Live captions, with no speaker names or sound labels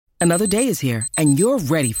Another day is here, and you're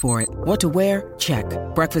ready for it. What to wear? Check.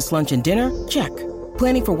 Breakfast, lunch, and dinner? Check.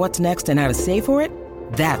 Planning for what's next and how to save for it?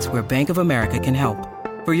 That's where Bank of America can help.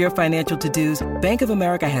 For your financial to-dos, Bank of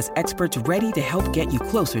America has experts ready to help get you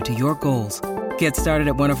closer to your goals. Get started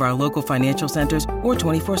at one of our local financial centers or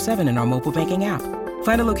 24/7 in our mobile banking app.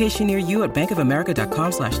 Find a location near you at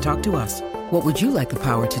bankofamerica.com/talktous. What would you like the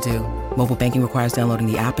power to do? Mobile banking requires downloading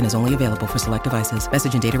the app and is only available for select devices.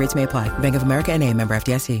 Message and data rates may apply. Bank of America N.A., member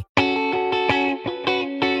FDIC.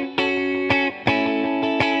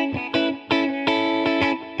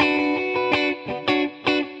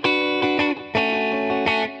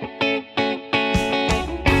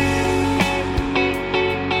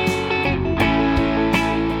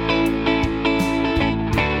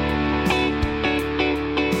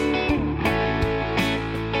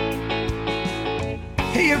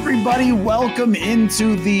 Everybody, welcome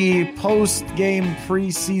into the post-game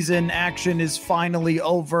preseason. Action is finally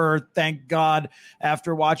over, thank God,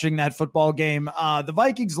 after watching that football game. The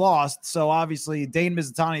Vikings lost, so obviously Dane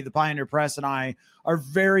Mizutani, the Pioneer Press, and I are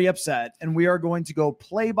very upset, and we are going to go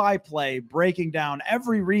play-by-play, breaking down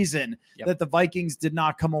every reason that the Vikings did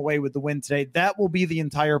not come away with the win today. That will be the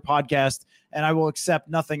entire podcast, and I will accept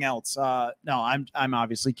nothing else. No, I'm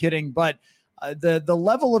obviously kidding, but the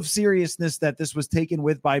level of seriousness that this was taken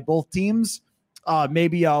with by both teams,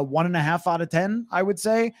 maybe a 1.5 out of 10, I would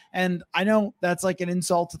say. And I know that's like an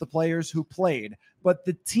insult to the players who played, but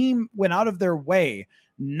the team went out of their way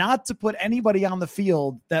not to put anybody on the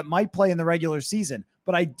field that might play in the regular season.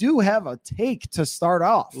 But I do have a take to start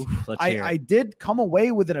off. I did come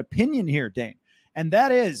away with an opinion here, Dane, and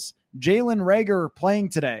that is Jalen Reagor playing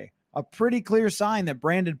today. A pretty clear sign that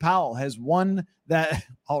Brandon Powell has won that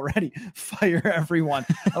already. Fire everyone.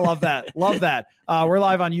 I love that. Love that. We're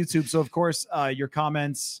live on YouTube. So, of course, your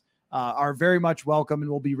comments are very much welcome, and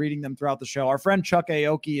we'll be reading them throughout the show. Our friend Chuck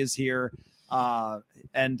Aoki is here.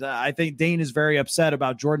 And I think Dane is very upset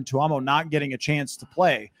about Jordan Tuomo not getting a chance to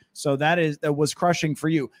play. So that was crushing for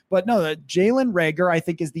you. But no, Jalen Reagor, I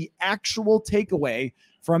think, is the actual takeaway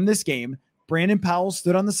from this game. Brandon Powell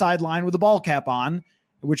stood on the sideline with a ball cap on,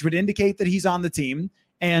 which would indicate that he's on the team.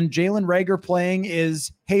 And Jalen Reagor playing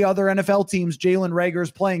is, hey, other NFL teams, Jalen Reagor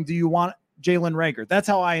is playing. Do you want Jalen Reagor? That's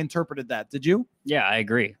how I interpreted that. Did you? Yeah, I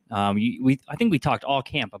agree. I think we talked all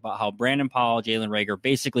camp about how Brandon Powell, Jalen Reagor,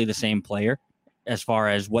 basically the same player as far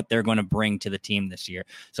as what they're going to bring to the team this year.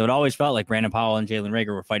 So it always felt like Brandon Powell and Jalen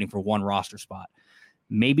Reagor were fighting for one roster spot.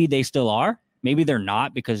 Maybe they still are. Maybe they're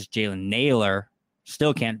not, because Jalen Naylor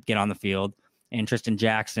still can't get on the field, and Tristan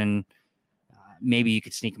Jackson, maybe you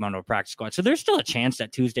could sneak him onto a practice squad. So there's still a chance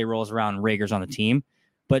that Tuesday rolls around and Reagor's on the team.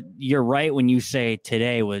 But you're right when you say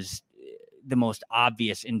today was the most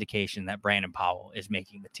obvious indication that Brandon Powell is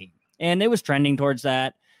making the team. And it was trending towards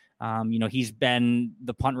that. He's been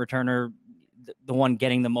the punt returner, the one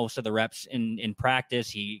getting the most of the reps in practice.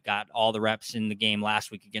 He got all the reps in the game last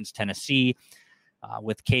week against Tennessee.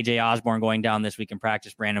 With KJ Osborne going down this week in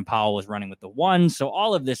practice, Brandon Powell was running with the one. So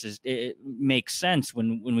all of this it makes sense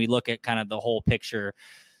when we look at kind of the whole picture,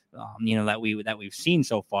 that we've seen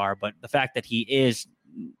so far. But the fact that he is,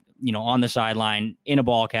 on the sideline in a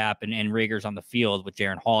ball cap and Reagor's on the field with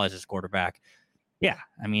Jaren Hall as his quarterback. Yeah,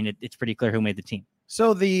 I mean, it's pretty clear who made the team.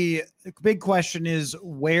 So the big question is,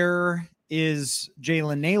 where is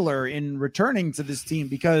Jalen Naylor in returning to this team?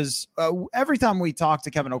 Because every time we talk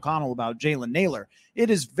to Kevin O'Connell about Jalen Naylor, it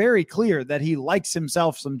is very clear that he likes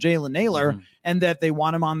himself some Jalen Naylor, and that they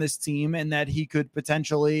want him on this team, and that he could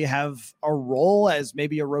potentially have a role as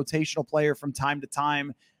maybe a rotational player from time to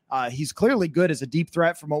time. He's clearly good as a deep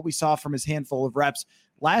threat from what we saw from his handful of reps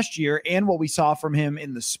last year and what we saw from him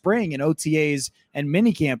in the spring in OTAs and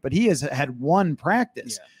minicamp, but he has had one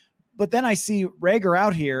practice. Yeah. But then I see Reagor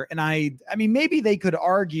out here, and I mean, maybe they could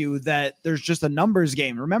argue that there's just a numbers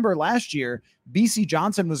game. Remember last year, BC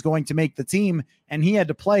Johnson was going to make the team, and he had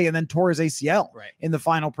to play and then tore his ACL in the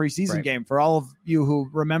final preseason game, for all of you who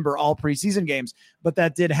remember all preseason games. But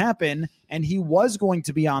that did happen, and he was going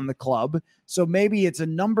to be on the club. So maybe it's a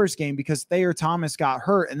numbers game because Thayer Thomas got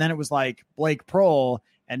hurt, and then it was like Blake Prohl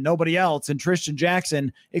and nobody else, and Tristan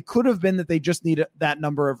Jackson. It could have been that they just need that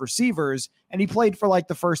number of receivers, and he played for like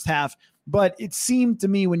the first half. But it seemed to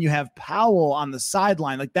me when you have Powell on the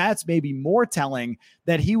sideline, like that's maybe more telling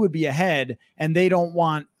that he would be ahead, and they don't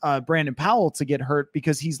want Brandon Powell to get hurt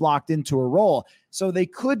because he's locked into a role. So they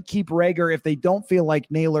could keep Reagor if they don't feel like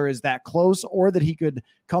Naylor is that close, or that he could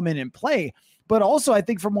come in and play. But also, I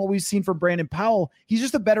think from what we've seen from Brandon Powell, he's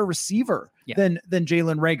just a better receiver than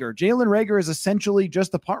Jalen Reagor. Jalen Reagor is essentially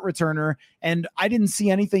just a punt returner, and I didn't see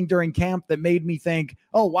anything during camp that made me think,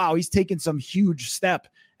 oh, wow, he's taken some huge step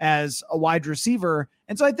as a wide receiver.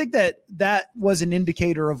 And so I think that was an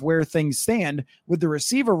indicator of where things stand with the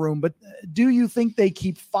receiver room. But do you think they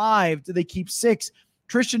keep 5? Do they keep 6?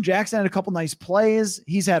 Tristan Jackson had a couple nice plays.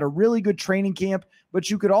 He's had a really good training camp, but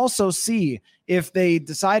you could also see if they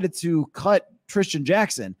decided to cut Tristan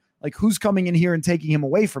Jackson, like who's coming in here and taking him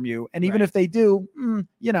away from you. And even if they do,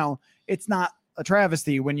 it's not a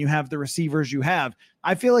travesty when you have the receivers you have.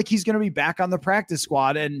 I feel like he's going to be back on the practice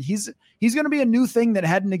squad, and he's going to be a new thing that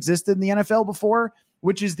hadn't existed in the NFL before,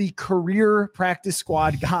 which is the career practice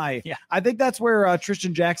squad guy. Yeah. I think that's where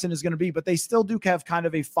Tristan Jackson is going to be, but they still do have kind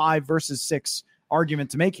of a 5 versus 6 argument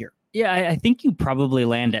to make here. Yeah, I think you probably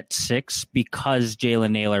land at 6 because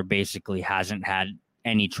Jalen Nailor basically hasn't had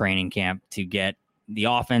any training camp to get the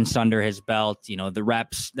offense under his belt, the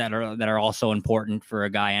reps that are also important for a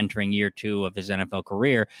guy entering year 2 of his NFL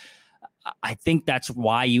career. I think that's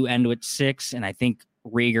why you end with 6. And I think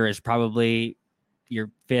Reagor is probably your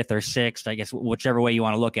 5th or 6th, I guess, whichever way you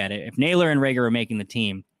want to look at it. If Nailor and Reagor are making the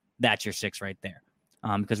team, that's your 6 right there.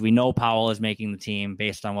 Because we know Powell is making the team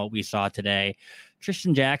based on what we saw today.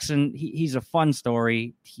 Tristan Jackson, he's a fun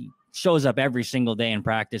story. He shows up every single day in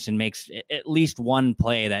practice and makes at least one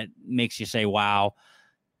play that makes you say, wow.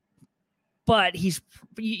 But he's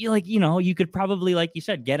like, you could probably, like you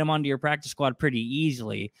said, get him onto your practice squad pretty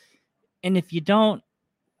easily. And if you don't,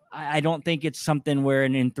 I don't think it's something where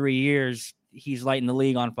in 3 years he's lighting the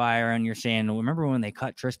league on fire and you're saying, remember when they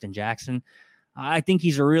cut Tristan Jackson? I think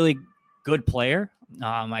he's a really good player.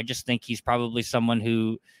 I just think he's probably someone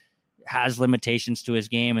who has limitations to his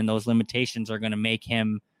game, and those limitations are going to make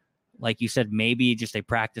him, like you said, maybe just a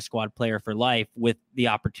practice squad player for life with the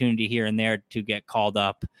opportunity here and there to get called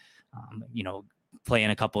up, play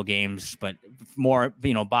in a couple of games, but more,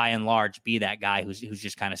 by and large, be that guy who's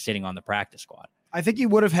just kind of sitting on the practice squad. I think he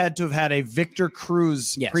would have had to have had a Victor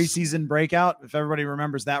Cruz preseason breakout. If everybody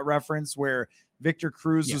remembers that reference where Victor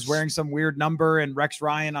Cruz was wearing some weird number and Rex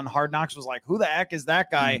Ryan on Hard Knocks was like, who the heck is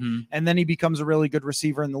that guy? Mm-hmm. And then he becomes a really good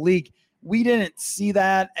receiver in the league. We didn't see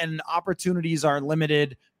that, and opportunities are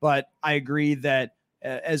limited, but I agree that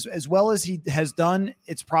as well as he has done,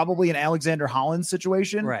 it's probably an Alexander Hollins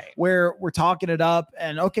situation, right, where we're talking it up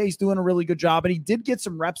and okay, he's doing a really good job. And he did get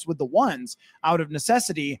some reps with the ones out of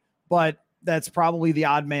necessity, but that's probably the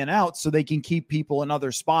odd man out, so they can keep people in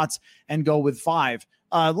other spots and go with 5.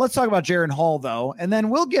 Let's talk about Jaren Hall, though, and then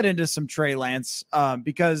we'll get into some Trey Lance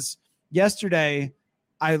because yesterday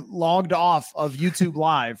I logged off of YouTube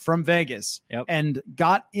Live from Vegas and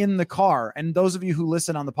got in the car. And those of you who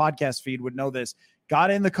listen on the podcast feed would know this. Got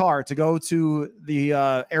in the car to go to the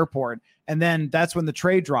airport, and then that's when the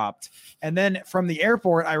trade dropped. And then from the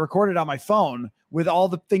airport, I recorded on my phone with all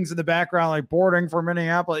the things in the background, like boarding for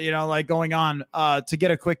Minneapolis, like going on to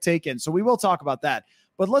get a quick take in. So we will talk about that.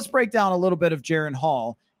 But let's break down a little bit of Jaren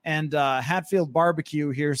Hall. And Hatfield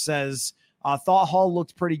Barbecue here says, thought Hall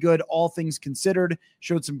looked pretty good, all things considered,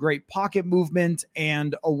 showed some great pocket movement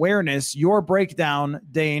and awareness. Your breakdown,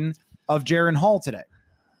 Dane, of Jaren Hall today.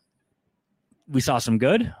 We saw some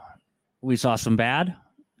good. We saw some bad.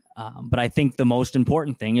 But I think the most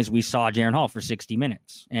important thing is we saw Jaren Hall for 60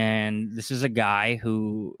 minutes. And this is a guy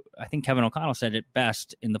who, I think Kevin O'Connell said it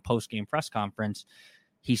best in the post-game press conference.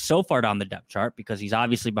 He's so far down the depth chart because he's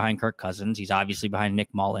obviously behind Kirk Cousins. He's obviously behind Nick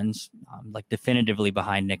Mullins, definitively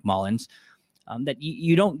behind Nick Mullins, that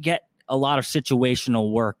you don't get a lot of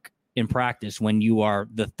situational work in practice when you are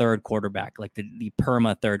the third quarterback, like the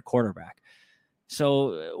perma third quarterback.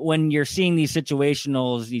 So when you're seeing these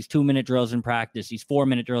situationals, these 2-minute drills in practice, these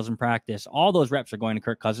 4-minute drills in practice, all those reps are going to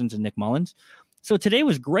Kirk Cousins and Nick Mullins. So today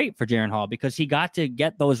was great for Jaren Hall because he got to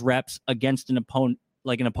get those reps against an opponent,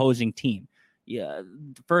 like an opposing team. Yeah,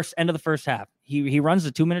 end of the first half, he runs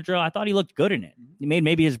the 2-minute drill. I thought he looked good in it. He made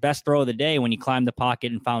maybe his best throw of the day when he climbed the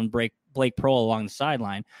pocket and found Blake Prohl along the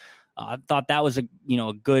sideline. I thought that was a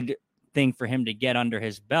good thing for him to get under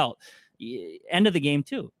his belt. End of the game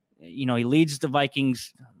too. He leads the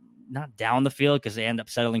Vikings not down the field because they end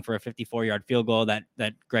up settling for a 54-yard field goal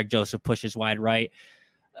that Greg Joseph pushes wide right.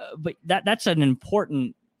 But that's an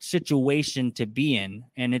important situation to be in,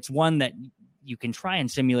 and it's one that you can try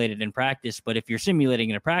and simulate it in practice. But if you're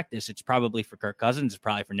simulating it in practice, it's probably for Kirk Cousins, it's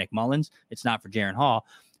probably for Nick Mullins, it's not for Jaren Hall.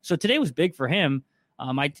 So today was big for him.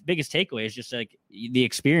 My biggest takeaway is just like the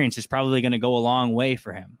experience is probably going to go a long way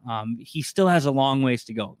for him. He still has a long ways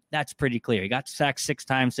to go. That's pretty clear. He got sacked 6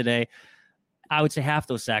 times today. I would say half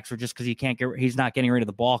those sacks were just because he's not getting rid of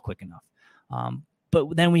the ball quick enough.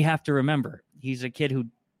 But then we have to remember he's a kid who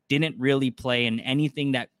didn't really play in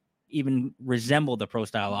anything that even resembled the pro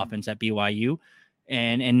style offense at BYU.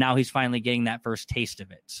 And now he's finally getting that first taste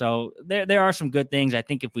of it. So there are some good things. I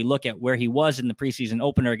think if we look at where he was in the preseason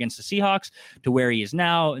opener against the Seahawks to where he is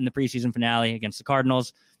now in the preseason finale against the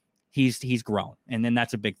Cardinals, he's grown. And then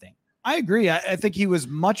that's a big thing. I agree. I think he was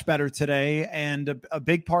much better today. And a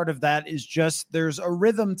big part of that is just there's a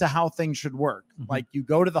rhythm to how things should work. Mm-hmm. Like you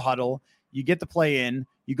go to the huddle, you get the play in,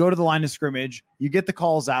 you go to the line of scrimmage, you get the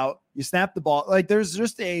calls out, you snap the ball. Like there's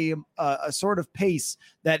just a sort of pace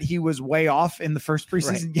that he was way off in the first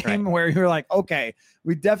preseason game where you're like, okay,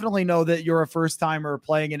 we definitely know that you're a first timer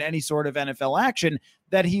playing in any sort of NFL action,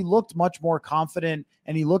 that he looked much more confident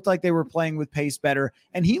and he looked like they were playing with pace better.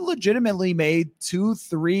 And he legitimately made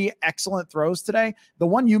 2-3 excellent throws today. The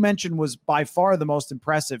one you mentioned was by far the most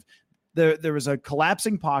impressive. There was a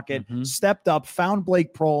collapsing pocket, stepped up, found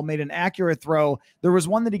Blake Prohl, made an accurate throw. There was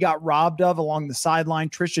one that he got robbed of along the sideline.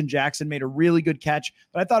 Tristan Jackson made a really good catch,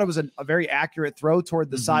 but I thought it was a very accurate throw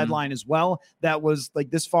toward the sideline as well. That was like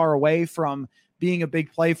this far away from being a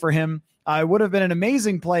big play for him. It would have been an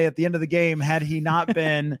amazing play at the end of the game had he not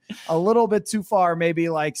been a little bit too far, maybe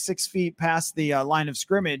like 6 feet past the line of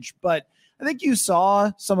scrimmage. But I think you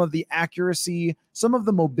saw some of the accuracy, some of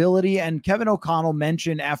the mobility, and Kevin O'Connell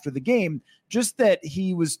mentioned after the game just that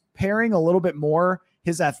he was pairing a little bit more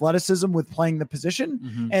his athleticism with playing the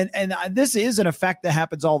position. And this is an effect that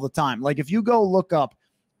happens all the time. Like if you go look up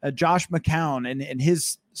Josh McCown and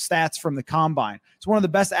his stats from the combine, it's one of the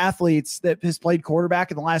best athletes that has played quarterback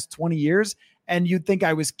in the last 20 years. And you'd think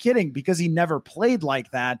I was kidding because he never played like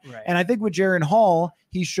that. Right. And I think with Jaren Hall,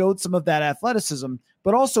 he showed some of that athleticism.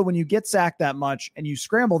 But also when you get sacked that much and you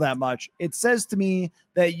scramble that much, it says to me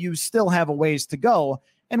that you still have a ways to go.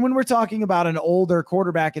 And when we're talking about an older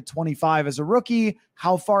quarterback at 25 as a rookie,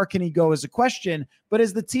 how far can he go is a question. But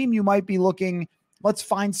as the team, you might be looking, let's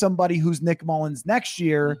find somebody who's Nick Mullins next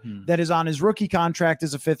year that is on his rookie contract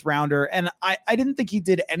as a 5th rounder. And I didn't think he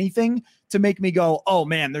did anything to make me go, oh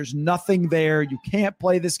man, there's nothing there. You can't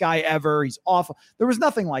play this guy ever. He's awful. There was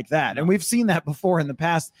nothing like that. And we've seen that before in the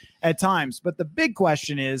past at times. But the big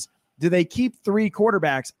question is, do they keep 3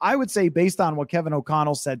 quarterbacks? I would say based on what Kevin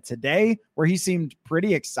O'Connell said today, where he seemed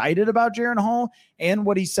pretty excited about Jaren Hall, and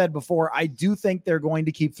what he said before, I do think they're going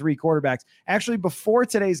to keep 3 quarterbacks. Actually, before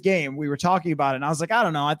today's game, we were talking about it, and I was like, I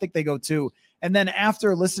don't know. I think they go 2. And then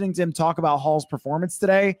after listening to him talk about Hall's performance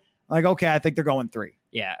today, I'm like, okay, I think they're going 3.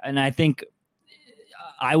 Yeah, and I think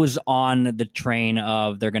I was on the train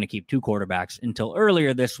of they're going to keep 2 quarterbacks until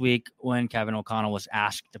earlier this week when Kevin O'Connell was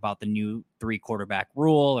asked about the new 3 quarterback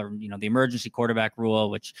rule, or, the emergency quarterback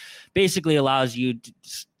rule, which basically allows you to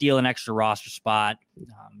steal an extra roster spot.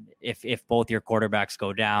 If both your quarterbacks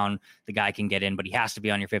go down, the guy can get in, but he has to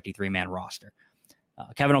be on your 53-man roster.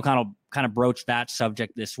 Kevin O'Connell kind of broached that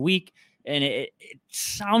subject this week, and it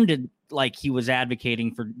sounded like he was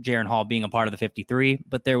advocating for Jaren Hall being a part of the 53,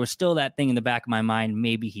 but there was still that thing in the back of my mind.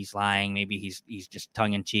 Maybe he's lying. Maybe he's just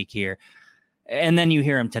tongue in cheek here. And then you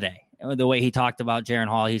hear him today, the way he talked about Jaren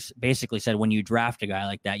Hall. He's basically said, when you draft a guy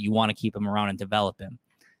like that, you want to keep him around and develop him.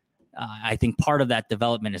 I think part of that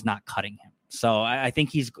development is not cutting him. So I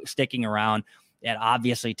think he's sticking around. It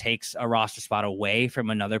obviously takes a roster spot away from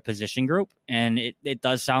another position group. And it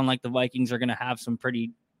does sound like the Vikings are going to have some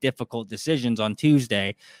pretty difficult decisions on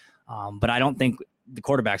Tuesday. But I don't think the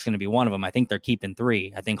quarterback's going to be one of them. I think they're keeping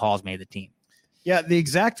 3. I think Hall's made the team. Yeah, the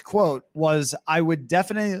exact quote was, I would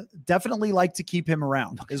definitely like to keep him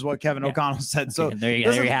around, is what Kevin O'Connell said. So there you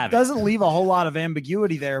have it. Doesn't leave a whole lot of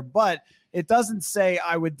ambiguity there, but it doesn't say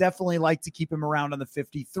I would definitely like to keep him around on the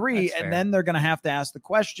 53. That's fair. Then they're going to have to ask the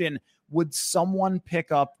question, would someone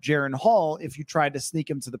pick up Jaren Hall if you tried to sneak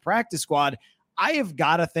him to the practice squad? I have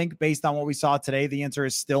got to think, based on what we saw today, the answer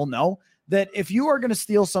is still no. That if you are going to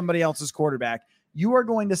steal somebody else's quarterback, you are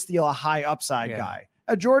going to steal a high upside guy.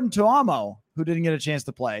 Jordan Tuamo, who didn't get a chance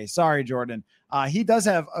to play. Sorry, Jordan. He does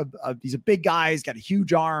have he's a big guy. He's got a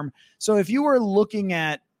huge arm. So if you were looking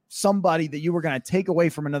at somebody that you were going to take away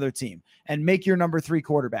from another team and make your number 3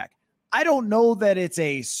 quarterback, I don't know that it's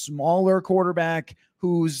a smaller quarterback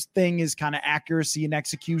whose thing is kind of accuracy and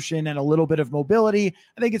execution and a little bit of mobility.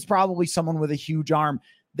 I think it's probably someone with a huge arm.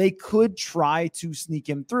 They could try to sneak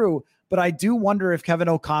him through, but I do wonder if Kevin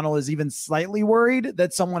O'Connell is even slightly worried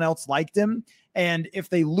that someone else liked him. And if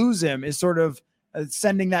they lose him, is sort of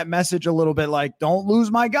sending that message a little bit like, don't lose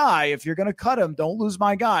my guy. If you're going to cut him, don't lose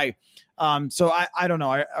my guy. So I don't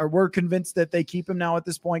know. We're convinced that they keep him now at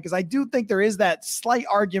this point, because I do think there is that slight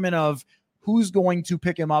argument of who's going to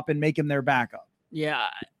pick him up and make him their backup. Yeah,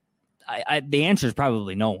 the answer is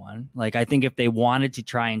probably no one. Like, I think if they wanted to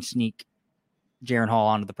try and sneak Jaren Hall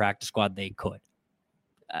onto the practice squad, they could.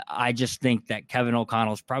 I just think that Kevin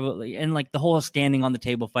O'Connell's probably, and like the whole standing on the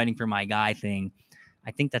table fighting for my guy thing,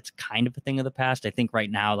 I think that's kind of a thing of the past. I think right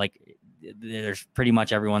now, like, there's pretty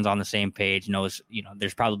much everyone's on the same page, knows,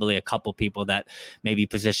 there's probably a couple people that maybe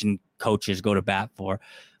position coaches go to bat for,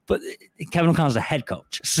 but Kevin O'Connell's a head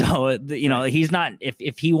coach. So, he's not,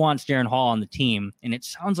 if he wants Jaren Hall on the team, and it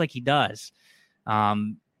sounds like he does,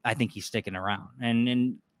 I think he's sticking around,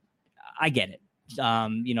 and I get it.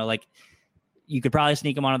 Like, you could probably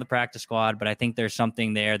sneak him onto the practice squad, but I think there's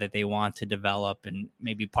something there that they want to develop, and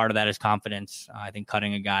maybe part of that is confidence. I think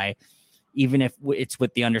cutting a guy, even if it's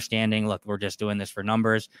with the understanding, look, we're just doing this for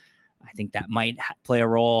numbers, I think that might play a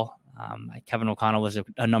role. Kevin O'Connell was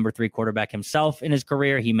a number 3 quarterback himself in his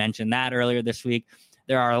career. He mentioned that earlier this week.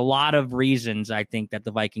 There are a lot of reasons I think that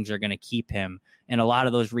the Vikings are going to keep him, and a lot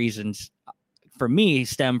of those reasons for me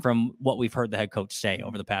stem from what we've heard the head coach say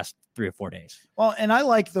over the past 3 or 4 days. Well, and I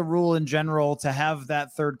like the rule in general to have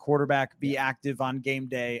that third quarterback be active on game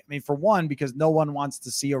day. I mean, for one, because no one wants to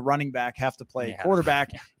see a running back have to play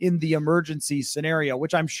quarterback in the emergency scenario,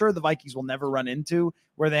 which I'm sure the Vikings will never run into,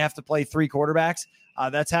 where they have to play 3 quarterbacks.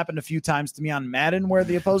 That's happened a few times to me on Madden, where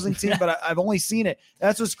the opposing team, but I've only seen it.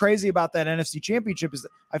 That's what's crazy about that NFC Championship, is that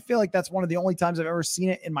I feel like that's one of the only times I've ever seen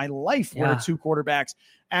it in my life where 2 quarterbacks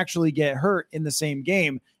actually get hurt in the same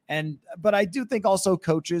game. But I do think also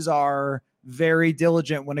coaches are very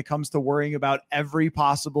diligent when it comes to worrying about every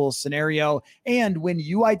possible scenario. And when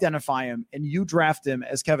you identify him and you draft him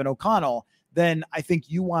as Kevin O'Connell, then I think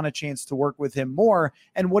you want a chance to work with him more.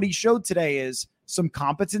 And what he showed today is some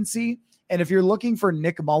competency. And if you're looking for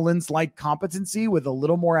Nick Mullins-like competency with a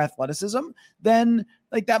little more athleticism, then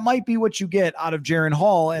like that might be what you get out of Jaren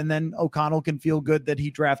Hall. And then O'Connell can feel good that he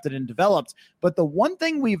drafted and developed. But the one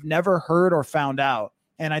thing we've never heard or found out,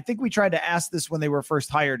 and I think we tried to ask this when they were first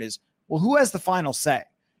hired, is, well, who has the final say?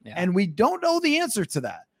 Yeah. And we don't know the answer to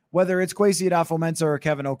that, whether it's Kwesi Adofo-Mensah or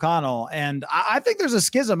Kevin O'Connell. And I think there's a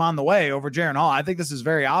schism on the way over Jaren Hall. I think this is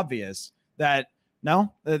very obvious that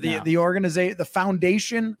the organization, the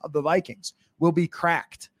foundation of the Vikings will be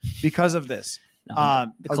cracked because of this.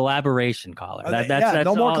 The collaboration, caller. That's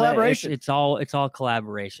no more collaboration. It's all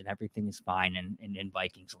collaboration. Everything is fine in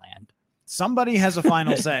Vikings land. Somebody has a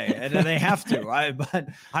final say, and they have to. But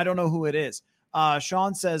I don't know who it is.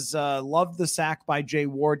 Sean says, love the sack by Jay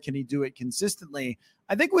Ward. Can he do it consistently?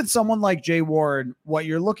 I think with someone like Jay Ward, what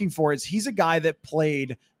you're looking for is he's a guy that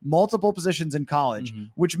played multiple positions in college,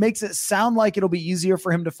 which makes it sound like it'll be easier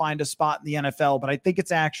for him to find a spot in the NFL. But I think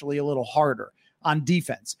it's actually a little harder on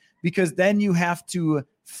defense, because then you have to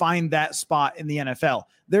find that spot in the NFL.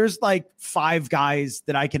 There's like 5 guys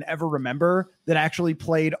that I can ever remember that actually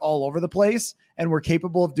played all over the place and were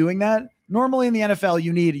capable of doing that. Normally in the NFL,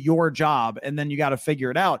 you need your job and then you got to figure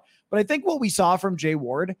it out. But I think what we saw from Jay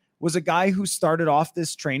Ward was a guy who started off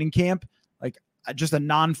this training camp like just a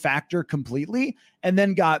non-factor completely, and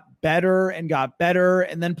then got better and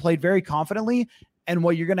then played very confidently. And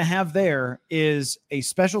what you're going to have there is a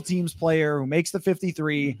special teams player who makes the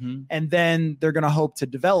 53, and then they're going to hope to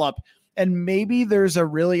develop. And maybe there's a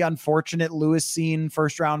really unfortunate Lewis Cine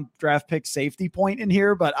first-round draft pick safety point in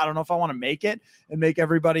here, but I don't know if I want to make it and make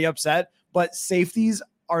everybody upset. But safeties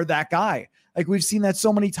are that guy. Like, we've seen that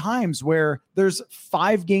so many times where there's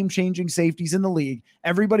 5 game-changing safeties in the league.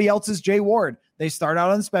 Everybody else is Jay Ward. They start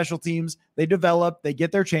out on special teams. They develop. They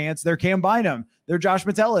get their chance. They're Cam Bynum. They're Josh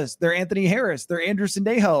Metellus. They're Anthony Harris. They're Andrew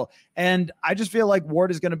Sendejo. And I just feel like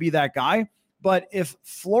Ward is going to be that guy. But if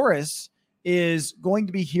Flores is going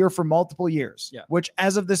to be here for multiple years, which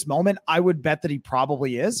as of this moment, I would bet that he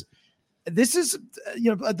probably is, this is,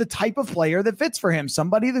 the type of player that fits for him.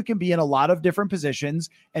 Somebody that can be in a lot of different positions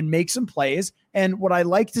and make some plays. And what I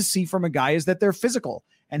like to see from a guy is that they're physical.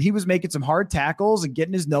 And he was making some hard tackles and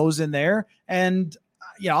getting his nose in there. And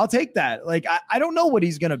I'll take that. Like, I don't know what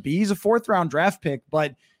he's going to be. He's a 4th round draft pick,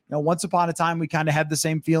 but once upon a time, we kind of had the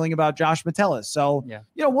same feeling about Josh Metellus. So,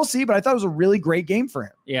 we'll see, but I thought it was a really great game for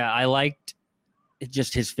him. Yeah. I liked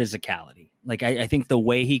just his physicality. Like, I think the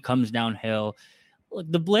way he comes downhill,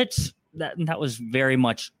 the blitz, that was very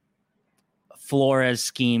much Flores'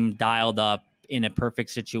 scheme dialed up in a perfect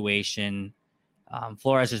situation.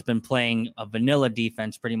 Flores has been playing a vanilla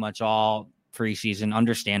defense pretty much all preseason.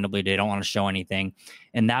 Understandably, they don't want to show anything.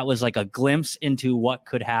 And that was like a glimpse into what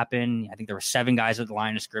could happen. I think there were 7 guys at the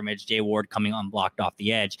line of scrimmage, Jay Ward coming unblocked off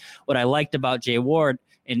the edge. What I liked about Jay Ward,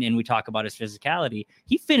 and we talk about his physicality,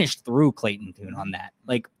 he finished through Clayton Tune on that.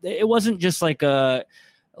 Like, it wasn't just like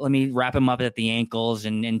let me wrap him up at the ankles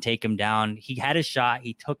and take him down. He had his shot.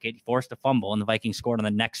 He took it. He forced a fumble, and the Vikings scored on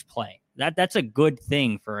the next play. That's a good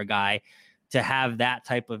thing for a guy to have that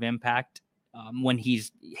type of impact when he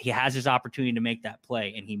has his opportunity to make that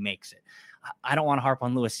play, and he makes it. I don't want to harp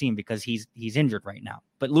on Lewis Cine because he's injured right now.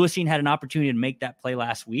 But Lewis Cine had an opportunity to make that play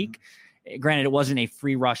last week. Granted, it wasn't a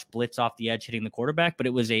free rush blitz off the edge hitting the quarterback, but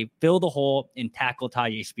it was a fill the hole and tackle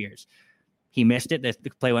Tajay Spears. He missed it.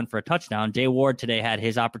 The play went for a touchdown. Jay Ward today had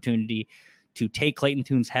his opportunity to take Clayton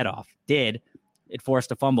Tune's head off. It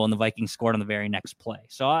forced a fumble, and the Vikings scored on the very next play.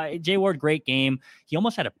 So Jay Ward, great game. He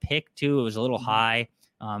almost had a pick, too. It was a little high.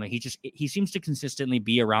 He seems to consistently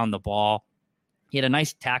be around the ball. He had a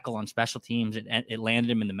nice tackle on special teams. It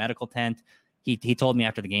landed him in the medical tent. He told me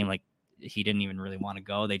after the game, like, he didn't even really want to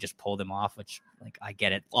go. They just pulled him off, which, like, I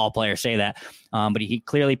get it. All players say that. But he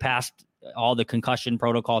clearly passed all the concussion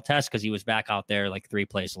protocol tests because he was back out there like 3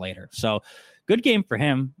 plays later. So good game for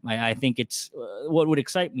him. I think it's what would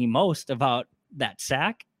excite me most about that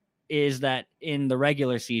sack is that in the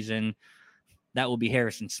regular season, that will be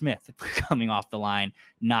Harrison Smith coming off the line,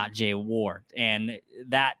 not Jay Ward. And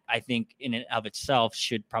that, I think, in and of itself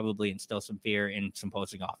should probably instill some fear in some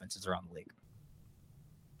opposing offenses around the league.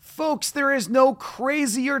 Folks, there is no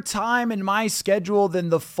crazier time in my schedule than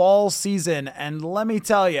the fall season, and let me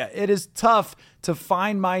tell you, it is tough to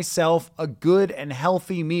find myself a good and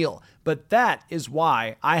healthy meal, but that is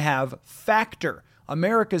why I have Factor,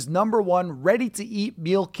 America's #1 ready-to-eat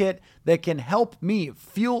meal kit that can help me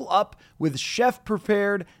fuel up with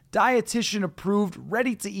chef-prepared, dietitian-approved,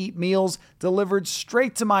 ready-to-eat meals delivered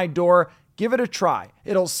straight to my door. Give it a try.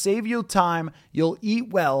 It'll save you time, you'll eat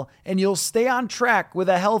well, and you'll stay on track with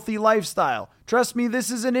a healthy lifestyle. Trust me, this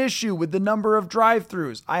is an issue with the number of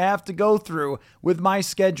drive-thrus I have to go through with my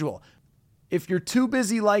schedule. If you're too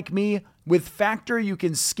busy like me, with Factor, you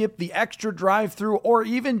can skip the extra drive-thru or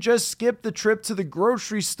even just skip the trip to the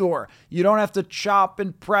grocery store. You don't have to chop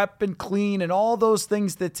and prep and clean and all those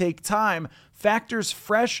things that take time. Factor's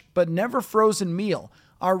fresh but never frozen meal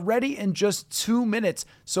are ready in just 2 minutes.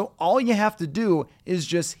 So all you have to do is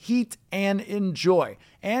just heat and enjoy.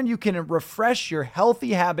 And you can refresh your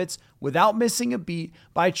healthy habits without missing a beat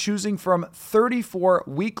by choosing from 34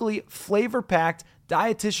 weekly flavor-packed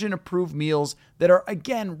dietitian-approved meals that are,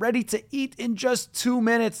 again, ready to eat in just 2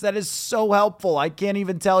 minutes. That is so helpful. I can't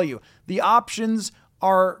even tell you. The options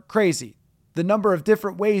are crazy. The number of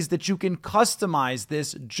different ways that you can customize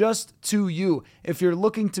this just to you. If you're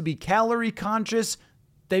looking to be calorie conscious,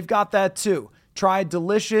 they've got that too. Try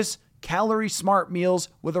delicious, calorie-smart meals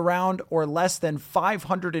with around or less than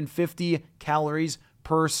 550 calories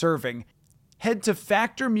per serving. Head to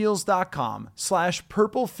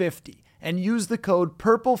factormeals.com/purple50 and use the code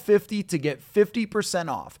PURPLE50 to get 50%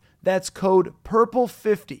 off. That's code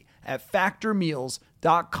PURPLE50 at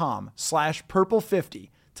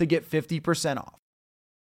factormeals.com/purple50 to get 50% off.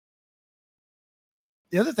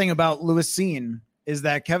 The other thing about Lewis Cine is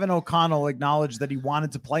that Kevin O'Connell acknowledged that he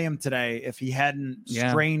wanted to play him today if he hadn't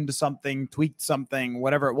strained something, tweaked something,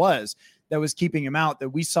 whatever it was that was keeping him out, that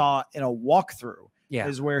we saw in a walkthrough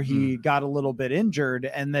is where he got a little bit injured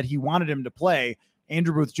and that he wanted him to play.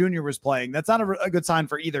 Andrew Booth Jr. was playing. That's not a good sign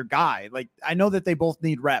for either guy. Like, I know that they both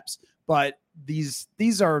need reps, but these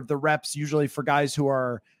are the reps usually for guys who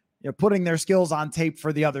are, you know, putting their skills on tape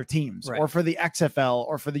for the other teams or for the XFL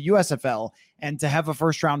or for the USFL, and to have a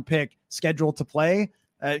first round pick scheduled to play,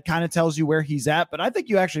 it kind of tells you where he's at. But I think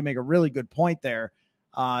you actually make a really good point there,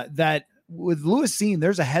 that with Lewis Cine,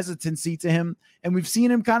 there's a hesitancy to him, and we've seen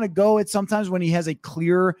him kind of go at sometimes when he has a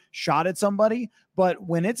clear shot at somebody, but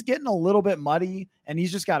when it's getting a little bit muddy and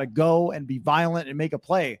he's just got to go and be violent and make a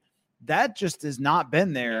play, that just has not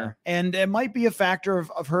been there. Yeah. And it might be a factor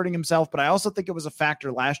of hurting himself, but I also think it was a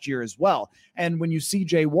factor last year as well. And when you see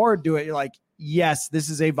Jay Ward do it, you're like, yes, this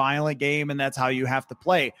is a violent game and that's how you have to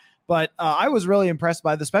play. But I was really impressed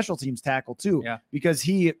by the special teams tackle too, because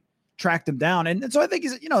he tracked him down. And so I think,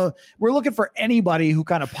 we're looking for anybody who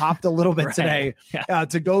kind of popped a little bit today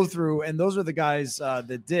to go through. And those are the guys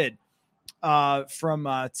that did.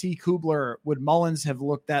 From T. Kubler, would Mullins have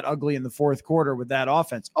looked that ugly in the fourth quarter with that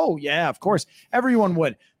offense? Oh, yeah, of course. Everyone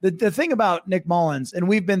would. The thing about Nick Mullins, and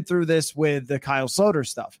we've been through this with the Kyle Sloter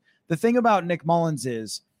stuff, the thing about Nick Mullins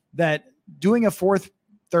is that doing a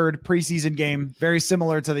third preseason game, very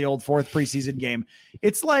similar to the old fourth preseason game,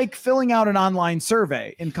 it's like filling out an online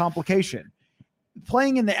survey in complication.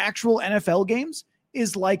 Playing in the actual NFL games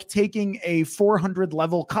is like taking a 400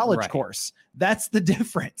 level college course. That's the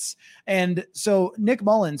difference. And so Nick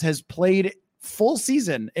Mullins has played full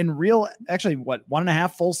season in real, actually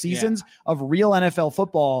 1.5 full seasons of real NFL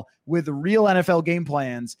football with real NFL game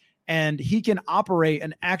plans. And he can operate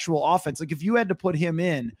an actual offense. Like if you had to put him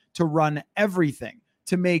in to run everything,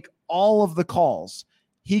 to make all of the calls,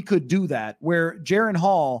 he could do that. Where Jaren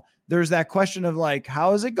Hall, there's that question of like,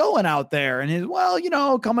 how is it going out there? And his,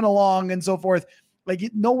 coming along and so forth. like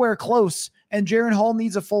nowhere close. And Jaren Hall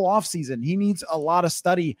needs a full offseason. He needs a lot of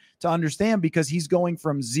study to understand because he's going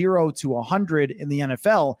from 0 to 100 in the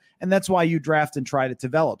NFL. And that's why you draft and try to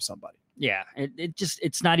develop somebody. Yeah,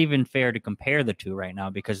 it's not even fair to compare the two right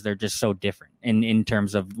now because they're just so different in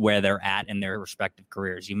terms of where they're at in their respective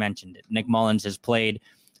careers. You mentioned it. Nick Mullins has played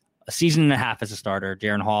a season and a half as a starter.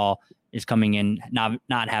 Jaren Hall is coming in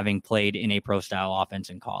not having played in a pro-style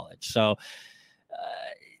offense in college. So,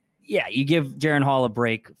 yeah, you give Jaren Hall a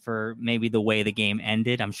break for maybe the way the game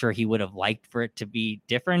ended. I'm sure he would have liked for it to be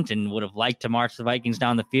different and would have liked to march the Vikings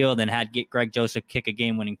down the field and had Greg Joseph kick a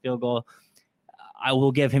game-winning field goal. I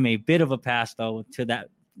will give him a bit of a pass, though, to that,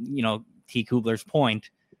 T. Kubler's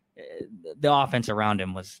point. The offense around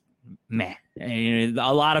him was meh.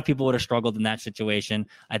 A lot of people would have struggled in that situation.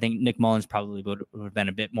 I think Nick Mullins probably would have been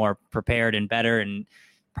a bit more prepared and better and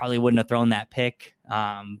probably wouldn't have thrown that pick.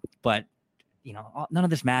 But, none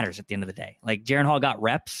of this matters at the end of the day. Like, Jaren Hall got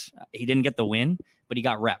reps. He didn't get the win, but he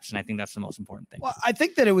got reps, and I think that's the most important thing. Well, I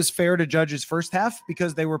think that it was fair to judge his first half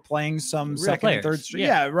because they were playing some Real second players. and third string.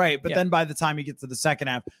 Yeah, right. But then by the time you get to the second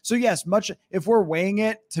half, so yes, if we're weighing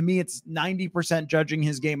it, to me, it's 90% judging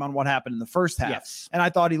his game on what happened in the first half. Yes. And I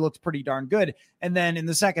thought he looked pretty darn good. And then in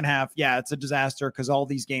the second half, yeah, it's a disaster because all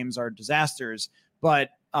these games are disasters.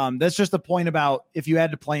 But that's just the point about if you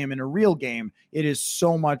had to play him in a real game, it is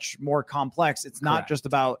so much more complex. It's not just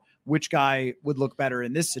about which guy would look better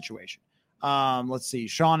in this situation. Let's see.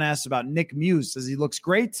 Sean asks about Nick Muse. Says he looks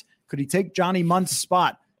great. Could he take Johnny Munt's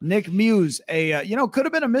spot? Nick Muse, could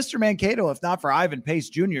have been a Mr. Mankato if not for Ivan Pace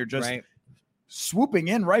Jr. just swooping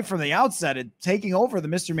in right from the outset and taking over the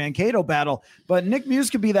Mr. Mankato battle. But Nick Muse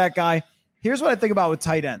could be that guy. Here's what I think about with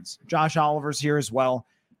tight ends. Josh Oliver's here as well.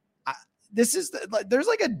 There's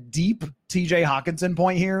like a deep TJ Hawkinson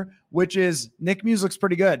point here, which is Nick Muse looks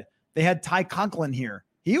pretty good. They had Ty Conklin here.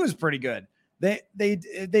 He was pretty good.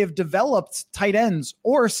 They've developed tight ends,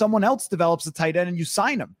 or someone else develops a tight end and you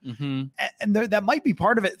sign them. Mm-hmm. And that might be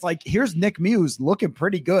part of it. It's like, here's Nick Muse looking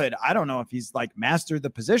pretty good. I don't know if he's like mastered the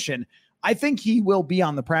position. I think he will be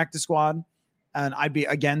on the practice squad. And I'd be,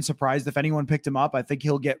 again, surprised if anyone picked him up. I think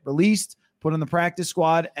he'll get released, put on the practice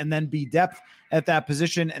squad, and then be depth at that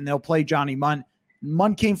position. And they'll play Johnny Munt.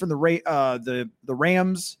 Munt came from the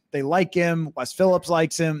Rams. They like him. Wes Phillips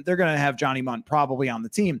likes him. They're going to have Johnny Munt probably on the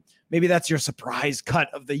team. Maybe that's your surprise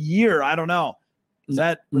cut of the year. I don't know. Would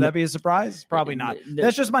that be a surprise? Probably not.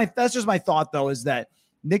 That's just my thought, though, is that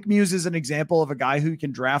Nick Muse is an example of a guy who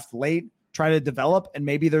can draft late, try to develop, and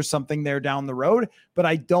maybe there's something there down the road. But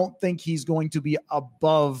I don't think he's going to be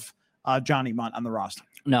above Johnny Munt on the roster.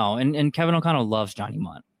 No, and Kevin O'Connell loves Johnny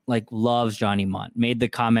Munt. Loves Johnny Munt. Made the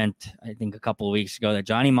comment, I think, a couple of weeks ago that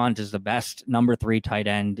Johnny Munt is the best number 3 tight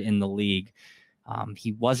end in the league.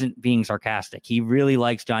 He wasn't being sarcastic. He really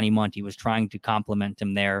likes Johnny Munt. He was trying to compliment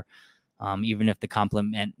him there, even if the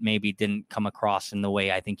compliment maybe didn't come across in the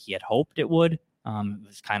way I think he had hoped it would. It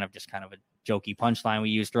was kind of a jokey punchline we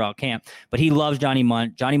used throughout camp. But he loves Johnny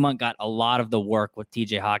Munt. Johnny Munt got a lot of the work with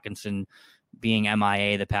TJ Hawkinson being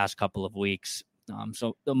MIA the past couple of weeks.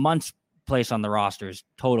 So the Munt's place on the roster is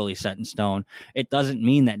totally set in stone. It doesn't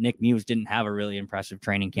mean that Nick Muse didn't have a really impressive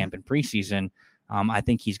training camp in preseason. I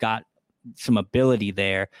think he's got some ability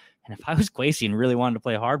there. And if I was Kwesi and really wanted to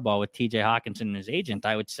play hardball with TJ Hawkinson and his agent,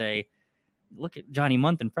 I would say, look at Johnny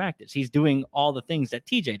Munt in practice. He's doing all the things that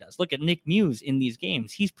TJ does. Look at Nick Muse in these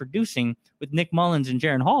games. He's producing with Nick Mullins and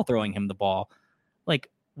Jaren Hall throwing him the ball.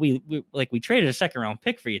 We traded a second round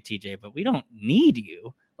pick for you, TJ, but we don't need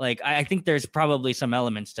you. I think there's probably some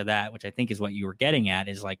elements to that, which I think is what you were getting at,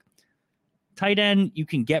 is tight end, you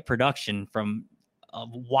can get production from a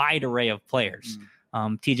wide array of players.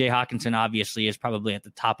 TJ Hawkinson obviously is probably at the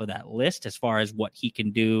top of that list as far as what he can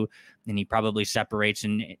do, and he probably separates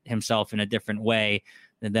himself in a different way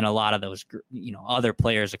than a lot of those other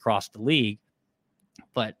players across the league.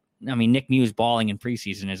 But I mean, Nick Muse balling in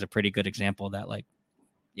preseason is a pretty good example of that.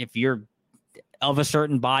 If you're of a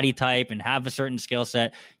certain body type and have a certain skill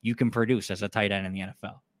set, you can produce as a tight end in the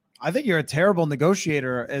NFL. I think you're a terrible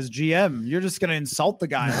negotiator as GM. You're just going to insult the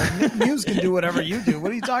guy. Nick Muse can do whatever you do.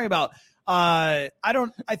 What are you talking about? I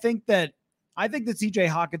think that TJ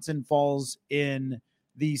Hawkinson falls in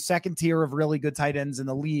the second tier of really good tight ends in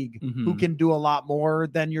the league who can do a lot more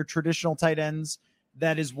than your traditional tight ends.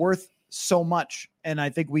 That is worth so much. And I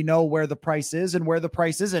think we know where the price is and where the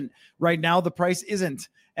price isn't. Right now, the price isn't.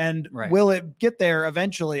 And will it get there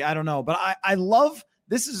eventually? I don't know. But I love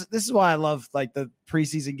this is why I love like the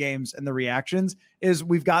preseason games and the reactions is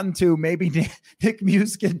we've gotten to maybe Nick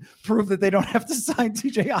Muse can prove that they don't have to sign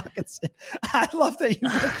TJ Hawkinson. I love that you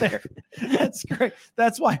went there. That's great.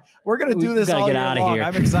 That's why we're going to do this all year long.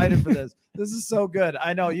 I'm excited for this. This is so good.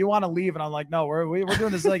 I know you want to leave and I'm like, no, we're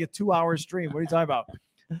doing this like a 2-hour stream. What are you talking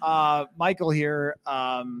about? Michael here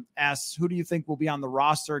asks, who do you think will be on the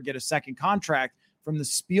roster, get a second contract from the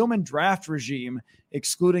Spielman draft regime,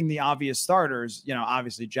 excluding the obvious starters,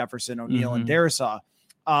 obviously Jefferson, O'Neal, and Darisaw.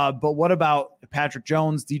 But what about Patrick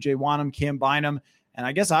Jones, DJ Wanham, Cam Bynum? And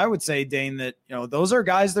I guess I would say, Dane, that, those are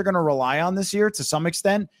guys they're going to rely on this year to some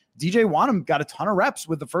extent. DJ Wanham got a ton of reps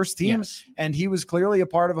with the first team, and he was clearly a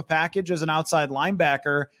part of a package as an outside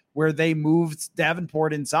linebacker where they moved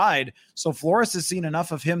Davenport inside. So Flores has seen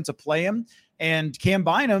enough of him to play him. And Cam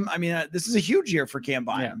Bynum, this is a huge year for Cam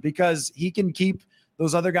Bynum because he can keep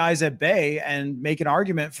those other guys at bay and make an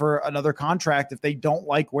argument for another contract if they don't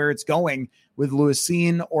like where it's going with Lewis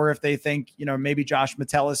Cine, or if they think, maybe Josh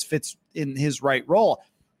Metellus fits in his right role.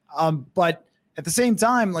 But at the same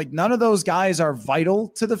time, like none of those guys are vital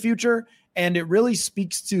to the future. And it really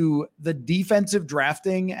speaks to the defensive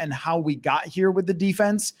drafting and how we got here with the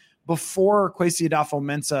defense before Kwesi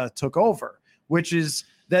Adofo-Mensah took over, which is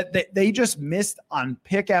that they just missed on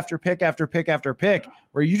pick after pick after pick after pick,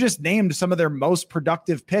 where you just named some of their most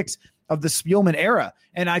productive picks of the Spielman era.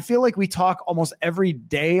 And I feel like we talk almost every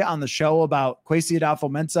day on the show about Kwesi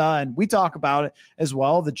Adofo-Mensah, and we talk about it as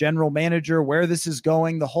well, the general manager, where this is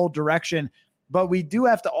going, the whole direction. But we do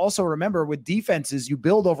have to also remember with defenses, you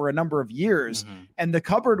build over a number of years, and the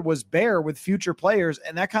cupboard was bare with future players,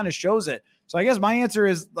 and that kind of shows it. So I guess my answer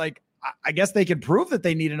is like, I guess they can prove that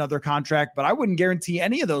they need another contract, but I wouldn't guarantee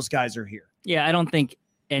any of those guys are here. Yeah, I don't think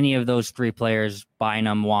any of those three players,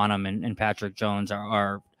 Bynum, Wanham, and Patrick Jones,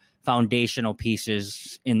 are foundational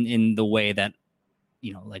pieces in the way that,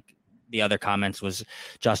 like the other comments was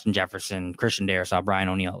Justin Jefferson, Christian Darisaw, Brian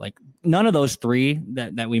O'Neal. Like none of those three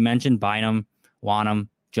that we mentioned, Bynum, Wanham,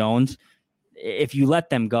 Jones, if you let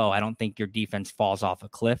them go, I don't think your defense falls off a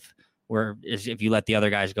cliff, whereas if you let the other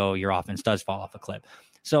guys go, your offense does fall off a cliff.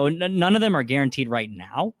 So none of them are guaranteed right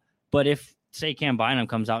now. But if, say, Cam Bynum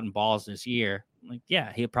comes out and balls this year, like,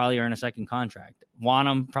 yeah, he'll probably earn a second contract.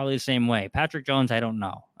 Wanham, probably the same way. Patrick Jones, I don't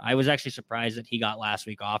know. I was actually surprised that he got last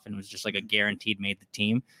week off and was just like a guaranteed made the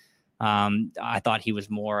team. I thought he was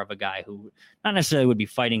more of a guy who not necessarily would be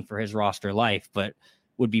fighting for his roster life, but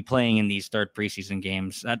would be playing in these third preseason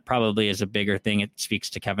games. That probably is a bigger thing. It speaks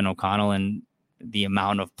to Kevin O'Connell, and the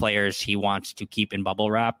amount of players he wants to keep in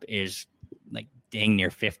bubble wrap is like dang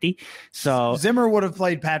near 50. So Zimmer would have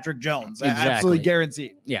played Patrick Jones. Exactly. Absolutely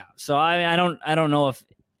guaranteed. Yeah. So I don't know if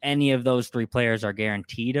any of those three players are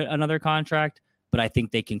guaranteed another contract, but I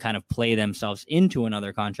think they can kind of play themselves into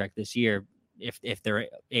another contract this year if they're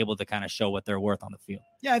able to kind of show what they're worth on the field.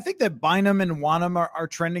 Yeah, I think that Bynum and Wanham are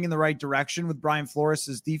trending in the right direction with Brian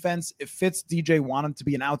Flores' defense. It fits DJ Wanham to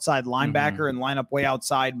be an outside linebacker and line up way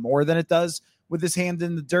outside more than it does with his hand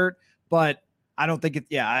in the dirt. But I don't think it.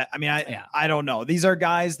 Yeah, I don't know. These are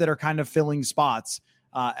guys that are kind of filling spots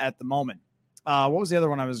at the moment. What was the other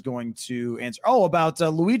one I was going to answer? Oh, about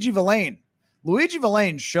Luigi Villain. Luigi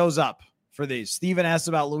Villain shows up for these. Steven asked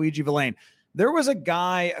about Luigi Villain. There was a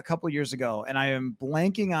guy a couple years ago, and I am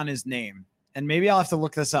blanking on his name, and maybe I'll have to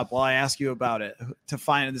look this up while I ask you about it to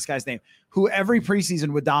find this guy's name, who every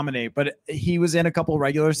preseason would dominate, but he was in a couple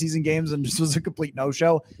regular season games and just was a complete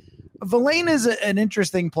no-show. Villain is an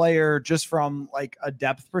interesting player just from like a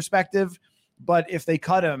depth perspective, but if they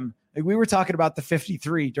cut him, like we were talking about the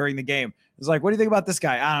 53 during the game. It's like, what do you think about this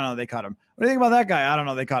guy? I don't know. They cut him. What do you think about that guy? I don't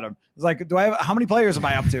know. They cut him. It's like, how many players am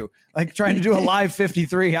I up to? Like trying to do a live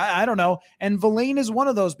 53. I don't know. And Villain is one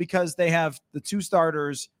of those because they have the two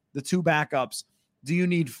starters, the two backups. Do you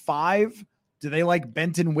need 5? Do they like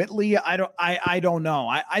Benton Whitley? I don't know.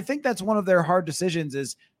 I think that's one of their hard decisions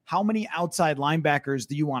is how many outside linebackers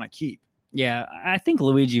do you want to keep? Yeah, I think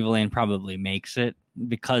Luigi Villain probably makes it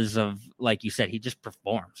because of, like you said, he just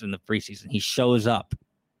performs in the preseason. He shows up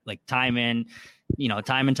like time and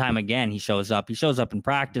time again. He shows up in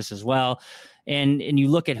practice as well. And you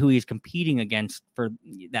look at who he's competing against for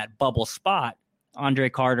that bubble spot. Andre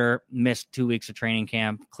Carter missed 2 weeks of training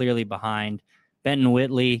camp, clearly behind. Benton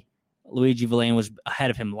Whitley, Luigi Villain was ahead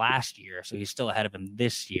of him last year, so he's still ahead of him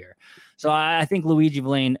this year. So I think Luigi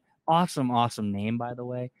Villain, awesome name, by the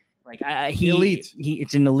way. Like elite.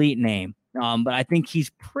 It's an elite name. But I think he's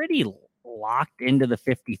pretty locked into the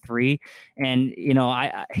 53. And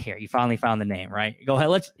here you finally found the name, right? Go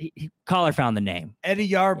ahead. Caller found the name. Eddie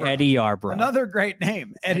Yarbrough. Another great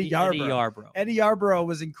name. Eddie Yarbrough. Eddie Yarbrough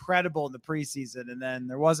was incredible in the preseason, and then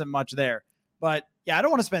there wasn't much there. But yeah, I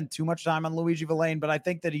don't want to spend too much time on Luigi Villain, but I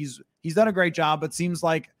think that he's done a great job. It seems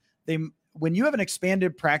like when you have an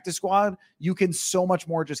expanded practice squad, you can so much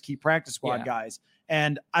more just keep practice squad guys.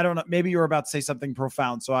 And I don't know, maybe you were about to say something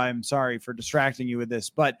profound, so I'm sorry for distracting you with this,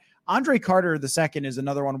 but Andre Carter II is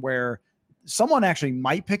another one where someone actually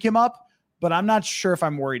might pick him up, but I'm not sure if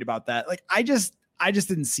I'm worried about that. Like, I just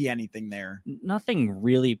didn't see anything there. Nothing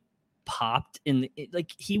really popped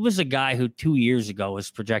like he was a guy who 2 years ago was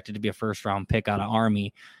projected to be a first round pick out of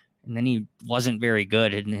Army. And then he wasn't very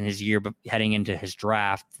good in his year, but heading into his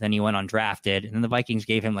draft, then he went undrafted. And then the Vikings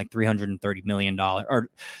gave him like $330 million or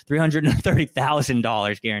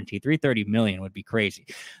 $330,000 guaranteed. $330 million would be crazy.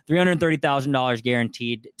 $330,000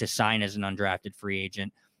 guaranteed to sign as an undrafted free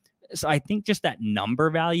agent. So I think just that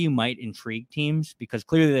number value might intrigue teams because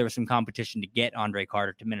clearly there was some competition to get Andre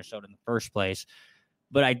Carter to Minnesota in the first place.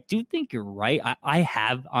 But I do think you're right. I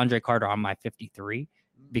have Andre Carter on my 53.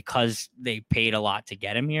 Because they paid a lot to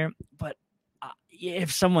get him here. But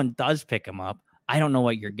if someone does pick him up, I don't know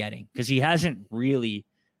what you're getting because he hasn't really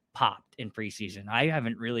popped in preseason. I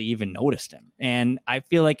haven't really even noticed him. And I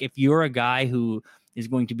feel like if you're a guy who is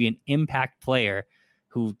going to be an impact player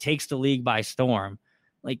who takes the league by storm,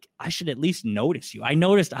 like I should at least notice you. I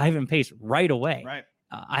noticed Ivan Pace right away. Right.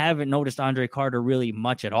 I haven't noticed Andre Carter really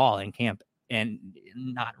much at all in camp and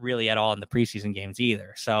not really at all in the preseason games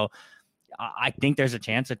either. So I think there's a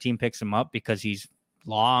chance a team picks him up because he's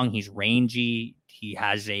long, he's rangy, he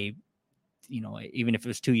has a, even if it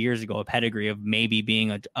was 2 years ago, a pedigree of maybe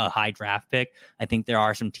being a high draft pick. I think there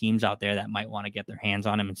are some teams out there that might want to get their hands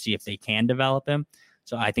on him and see if they can develop him.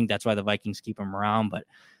 So I think that's why the Vikings keep him around. But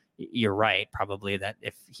you're right, probably that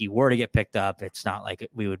if he were to get picked up, it's not like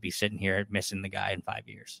we would be sitting here missing the guy in 5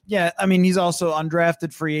 years. Yeah, I mean, he's also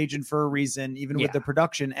undrafted free agent for a reason, even with the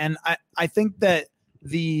production. And I think that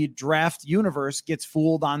the draft universe gets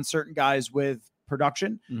fooled on certain guys with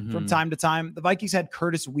production from time to time. The Vikings had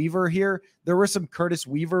Curtis Weaver here. There were some Curtis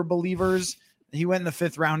Weaver believers. He went in the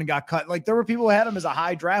 5th round and got cut. Like there were people who had him as a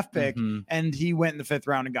high draft pick and he went in the 5th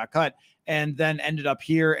round and got cut and then ended up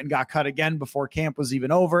here and got cut again before camp was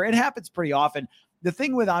even over. It happens pretty often. The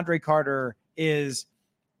thing with Andre Carter is,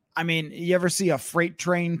 I mean, you ever see a freight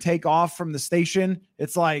train take off from the station?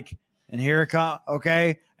 It's like, and here it comes.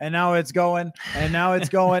 Okay. And now it's going, and now it's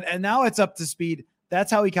going, and now it's up to speed. That's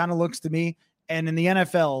how he kind of looks to me. And in the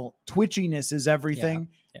NFL, twitchiness is everything.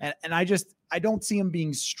 Yeah. And I don't see him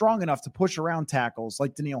being strong enough to push around tackles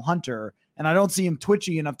like Danielle Hunter. And I don't see him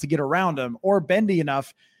twitchy enough to get around him or bendy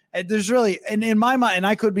enough. And there's really, and in my mind, and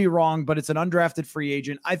I could be wrong, but it's an undrafted free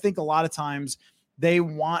agent. I think a lot of times they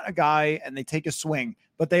want a guy and they take a swing,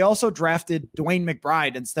 but they also drafted Dwayne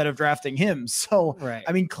McBride instead of drafting him. So, right.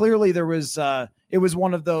 I mean, clearly there was, it was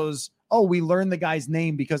one of those, oh, we learned the guy's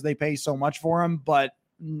name because they pay so much for him, but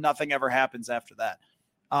nothing ever happens after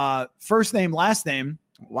that. First name, last name.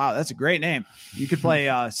 Wow, that's a great name. You could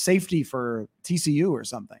play safety for TCU or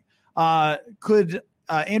something. Could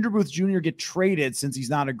Andrew Booth Jr. get traded since he's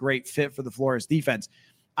not a great fit for the Flores defense?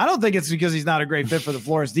 I don't think it's because he's not a great fit for the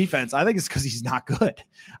Flores defense. I think it's because he's not good.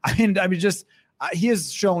 I mean, just he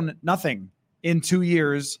has shown nothing in 2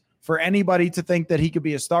 years for anybody to think that he could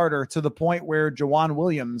be a starter to the point where Jawan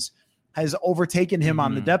Williams has overtaken him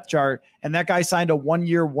on the depth chart. And that guy signed a 1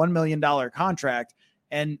 year, $1 million contract.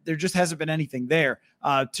 And there just hasn't been anything there.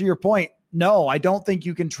 To your point, no, I don't think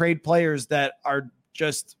you can trade players that are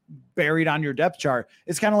just buried on your depth chart.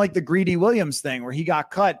 It's kind of like the Greedy Williams thing where he got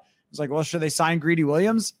cut. It's like, well, should they sign Greedy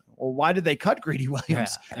Williams? Well, why did they cut Greedy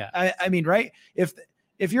Williams? Yeah. I mean, right? If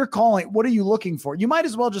you're calling, what are you looking for? You might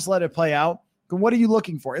as well just let it play out. What are you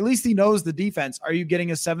looking for? At least he knows the defense. Are you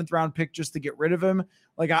getting a 7th round pick just to get rid of him?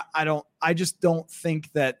 Like, I just don't think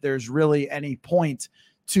that there's really any point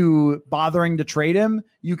to bothering to trade him.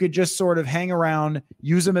 You could just sort of hang around,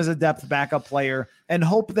 use him as a depth backup player, and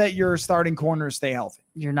hope that your starting corners stay healthy.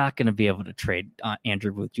 You're not going to be able to trade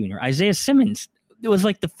Andrew Booth Jr. Isaiah Simmons, it was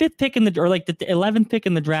like the 5th pick or like the 11th pick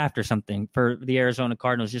in the draft or something for the Arizona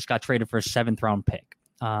Cardinals, just got traded for a 7th round pick.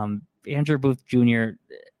 Andrew Booth Jr.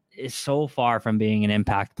 is so far from being an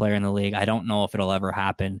impact player in the league. I don't know if it'll ever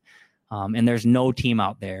happen. And there's no team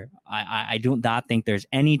out there. I do not think there's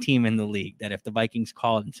any team in the league that if the Vikings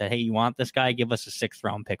called and said, hey, you want this guy? Give us a 6th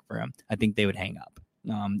round pick for him. I think they would hang up.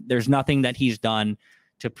 There's nothing that he's done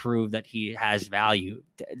to prove that he has value,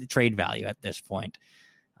 trade value at this point.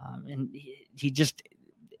 And he just,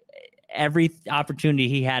 every opportunity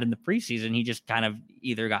he had in the preseason, he just kind of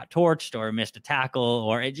either got torched or missed a tackle,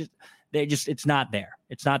 or it's not there.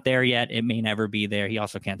 It's not there yet. It may never be there. He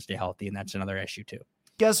also can't stay healthy, and that's another issue too.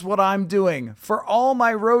 Guess what I'm doing? For all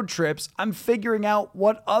my road trips, I'm figuring out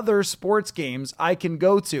what other sports games I can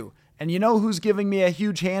go to. And you know who's giving me a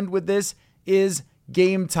huge hand with this is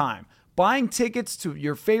Game Time. Buying tickets to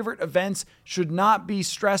your favorite events should not be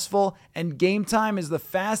stressful, and Game Time is the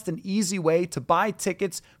fast and easy way to buy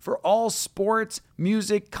tickets for all sports,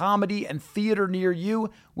 music, comedy, and theater near you.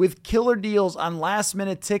 With killer deals on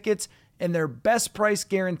last-minute tickets and their best price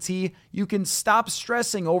guarantee, you can stop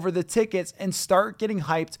stressing over the tickets and start getting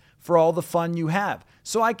hyped for all the fun you have.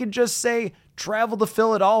 So I could just say, travel to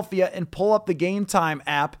Philadelphia and pull up the Game Time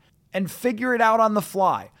app and figure it out on the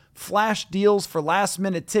fly. Flash deals for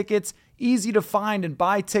last-minute tickets, easy to find and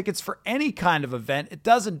buy tickets for any kind of event. It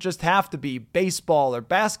doesn't just have to be baseball or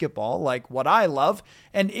basketball like what I love.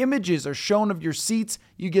 And images are shown of your seats.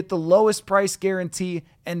 You get the lowest price guarantee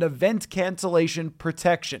and event cancellation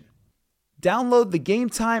protection. Download the Game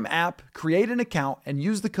Time app, create an account, and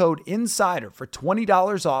use the code INSIDER for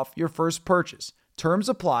 $20 off your first purchase. Terms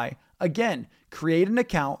apply. Again, create an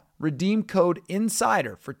account, redeem code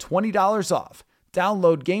INSIDER for $20 off.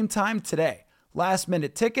 Download Game Time today. Last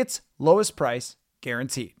minute tickets, lowest price,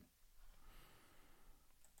 guaranteed.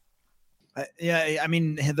 Yeah, I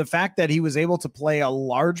mean, the fact that he was able to play a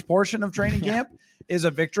large portion of training camp is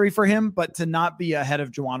a victory for him, but to not be ahead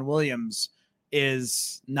of Juwan Williams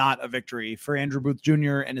is not a victory for Andrew Booth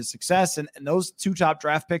Jr. and his success. And those two top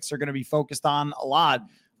draft picks are going to be focused on a lot.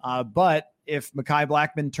 But if Mekhi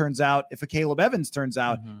Blackmon turns out, if a Caleb Evans turns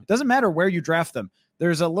out, it doesn't matter where you draft them.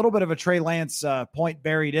 There's a little bit of a Trey Lance point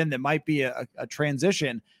buried in that might be a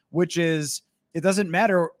transition, which is it doesn't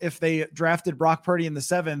matter if they drafted Brock Purdy in the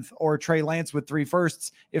 7th or Trey Lance with 3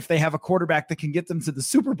 firsts if they have a quarterback that can get them to the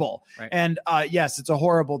Super Bowl. Right. And yes, it's a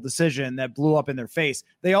horrible decision that blew up in their face.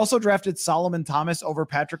 They also drafted Solomon Thomas over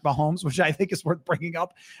Patrick Mahomes, which I think is worth bringing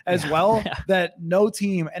up as well, that no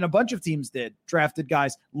team, and a bunch of teams drafted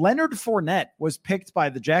guys. Leonard Fournette was picked by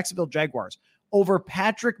the Jacksonville Jaguars over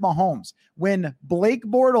Patrick Mahomes when Blake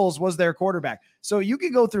Bortles was their quarterback. So you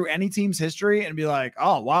could go through any team's history and be like,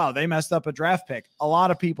 oh, wow, they messed up a draft pick. A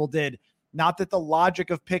lot of people did. Not that the logic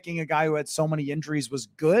of picking a guy who had so many injuries was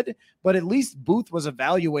good, but at least Booth was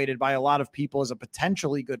evaluated by a lot of people as a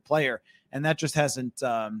potentially good player, and that just hasn't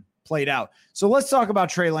played out. So let's talk about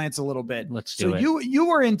Trey Lance a little bit. Let's do it. You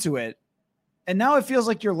were into it, and now it feels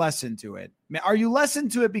like you're less into it. Are you less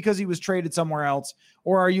into it because he was traded somewhere else,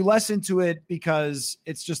 or are you less into it because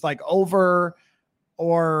it's just like over,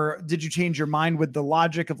 or did you change your mind with the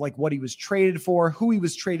logic of like what he was traded for, who he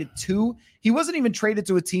was traded to? He wasn't even traded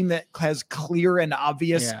to a team that has clear and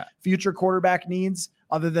obvious future quarterback needs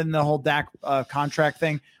other than the whole Dak contract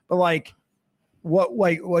thing. But like,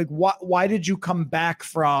 why did you come back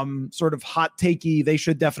from sort of hot takey, they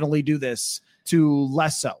should definitely do this, to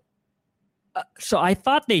less so? So I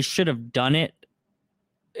thought they should have done it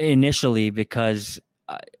initially because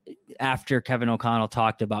after Kevin O'Connell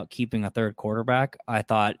talked about keeping a third quarterback, I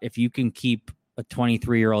thought if you can keep a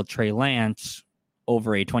 23-year-old Trey Lance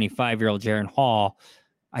over a 25-year-old Jaren Hall,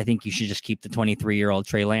 I think you should just keep the 23-year-old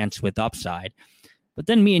Trey Lance with upside. But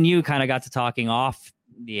then me and you kind of got to talking off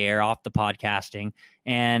the air, off the podcasting,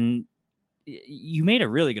 and you made a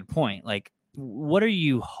really good point. Like, what are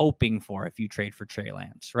you hoping for if you trade for Trey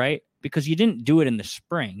Lance, right? Because you didn't do it in the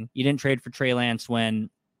spring. You didn't trade for Trey Lance when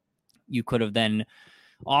you could have then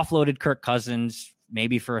offloaded Kirk Cousins,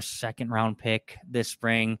 maybe for a second-round pick this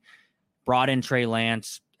spring, brought in Trey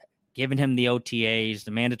Lance, given him the OTAs,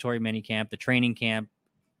 the mandatory minicamp, the training camp,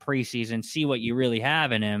 preseason, see what you really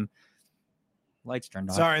have in him. Lights turned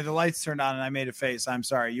on. Sorry, the lights turned on and I made a face. I'm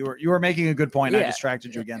sorry. You were making a good point. I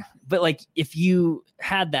distracted you again. But like, if you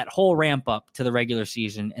had that whole ramp up to the regular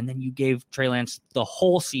season and then you gave Trey Lance the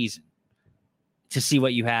whole season to see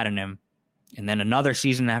what you had in him, and then another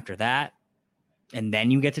season after that, and then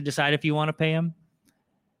you get to decide if you want to pay him.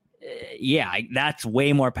 That's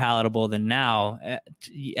way more palatable than now.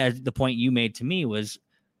 As the point you made to me was,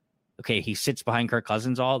 okay, he sits behind Kirk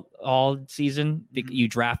Cousins all season. You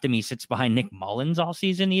draft him, he sits behind Nick Mullins all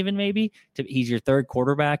season, even maybe. He's your third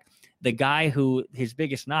quarterback. The guy who his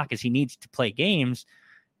biggest knock is he needs to play games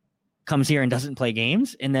comes here and doesn't play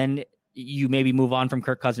games. And then you maybe move on from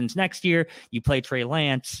Kirk Cousins next year. You play Trey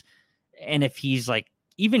Lance. And if he's like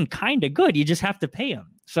even kind of good, you just have to pay him.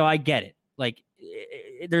 So I get it. Like,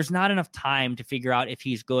 there's not enough time to figure out if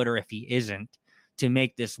he's good or if he isn't to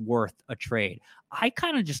make this worth a trade. I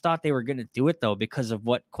kind of just thought they were going to do it, though, because of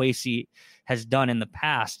what Kwesi has done in the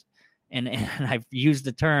past. And I've used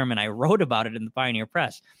the term and I wrote about it in the Pioneer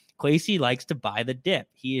Press. Kwesi likes to buy the dip.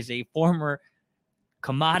 He is a former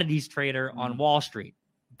commodities trader on Wall Street.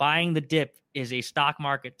 Buying the dip is a stock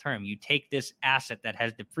market term. You take this asset that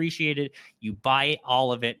has depreciated, you buy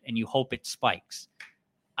all of it, and you hope it spikes.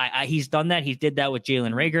 He's done that. He did that with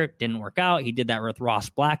Jalen Reagor. Didn't work out. He did that with Ross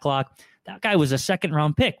Blacklock. That guy was a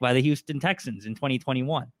second-round pick by the Houston Texans in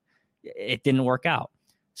 2021. It didn't work out.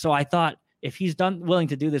 So I thought if he's willing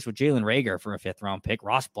to do this with Jalen Reagor for a 5th-round pick,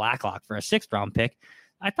 Ross Blacklock for a 6th-round pick,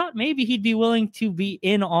 I thought maybe he'd be willing to be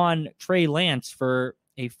in on Trey Lance for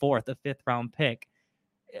a 4th, a 5th-round pick,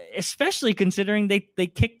 especially considering they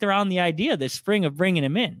kicked around the idea this spring of bringing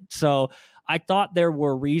him in. So I thought there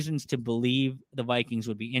were reasons to believe the Vikings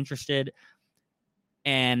would be interested.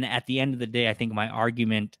 And at the end of the day, I think my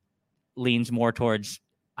argument leans more towards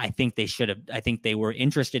I think they were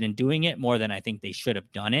interested in doing it more than I think they should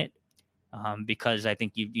have done it. Because I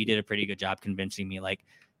think you did a pretty good job convincing me, like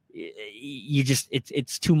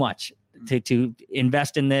it's too much to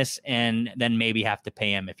invest in this and then maybe have to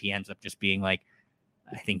pay him if he ends up just being like,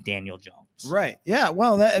 I think Daniel Jones. Right. Yeah.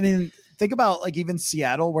 Well, think about like even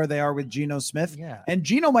Seattle where they are with Geno Smith. Yeah. And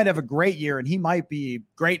Geno might have a great year and he might be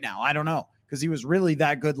great now. I don't know, because he was really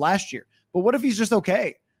that good last year. But what if he's just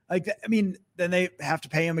okay? Like, then they have to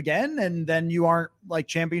pay him again, and then you aren't like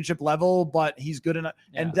championship level, but he's good enough.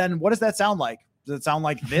 Yeah. And then what does that sound like? Does it sound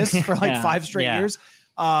like this for like 5 straight years?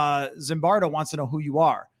 Zimbardo wants to know who you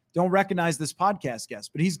are. Don't recognize this podcast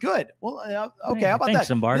guest, but he's good. Well, okay. How about thanks,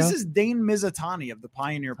 that? Zimbardo. This is Dane Mizutani of the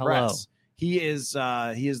Pioneer Press. He is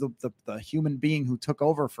the human being who took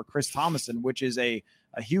over for Chris Thomason, which is a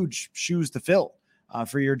huge shoes to fill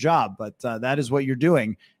for your job. But that is what you're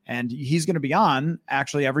doing. And he's going to be on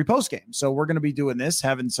actually every post game. So we're going to be doing this,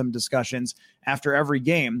 having some discussions after every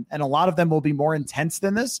game. And a lot of them will be more intense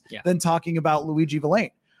than this, than talking about Luigi Villain.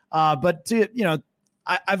 But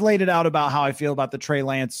I've laid it out about how I feel about the Trey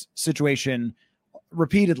Lance situation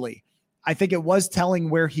repeatedly. I think it was telling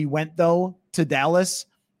where he went, though, to Dallas,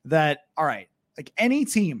 that, all right, like any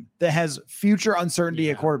team that has future uncertainty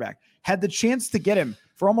at quarterback had the chance to get him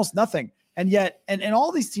for almost nothing. And yet, and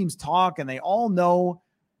all these teams talk and they all know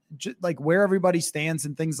like where everybody stands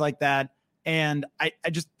and things like that. And I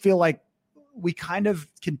just feel like we kind of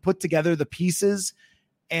can put together the pieces.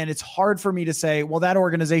 And it's hard for me to say, well, that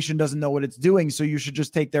organization doesn't know what it's doing, so you should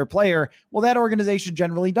just take their player. Well, that organization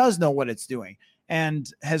generally does know what it's doing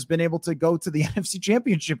and has been able to go to the NFC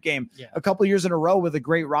Championship game a couple years in a row with a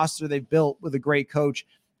great roster they've built with a great coach.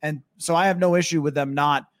 And so I have no issue with them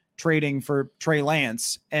not trading for Trey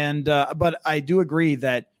Lance. And but I do agree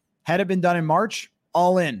that had it been done in March,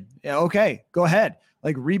 all in. Yeah, okay, go ahead.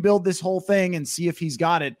 Like rebuild this whole thing and see if he's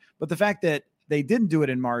got it. But the fact that they didn't do it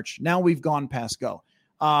in March, now we've gone past go.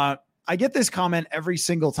 I get this comment every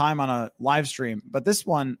single time on a live stream, but this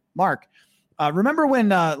one, Mark, remember when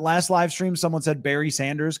last live stream someone said Barry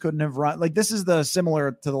Sanders couldn't have run? Like this is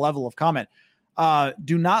similar to the level of comment.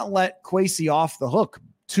 Do not let Kwesi off the hook.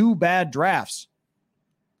 2 bad drafts.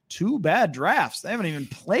 2 bad drafts. They haven't even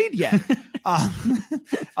played yet.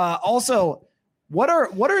 Also, what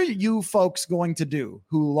are you folks going to do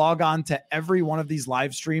who log on to every one of these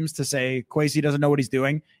live streams to say Kwesi doesn't know what he's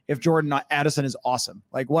doing if Jordan Addison is awesome?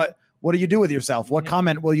 Like what do you do with yourself? What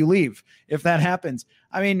comment will you leave if that happens?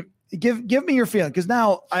 I mean, give me your feeling, because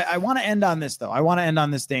now I want to end on this, though. I want to end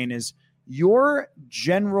on this, Dane, is your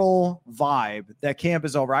general vibe that camp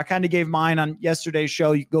is over. I kind of gave mine on yesterday's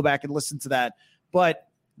show. You can go back and listen to that. But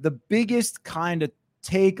the biggest kind of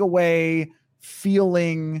takeaway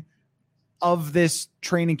feeling of this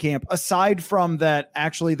training camp, aside from that,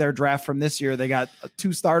 actually their draft from this year, they got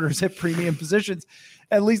 2 starters at premium positions,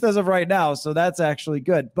 at least as of right now. So that's actually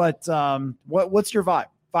good. But what's your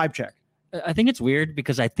vibe check? I think it's weird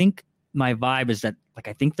because I think my vibe is that like,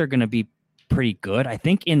 I think they're going to be pretty good. I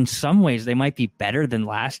think in some ways they might be better than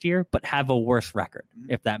last year, but have a worse record,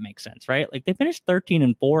 if that makes sense, right? Like they finished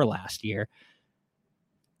 13-4 last year.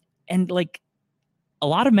 And like a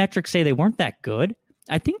lot of metrics say they weren't that good.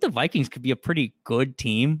 I think the Vikings could be a pretty good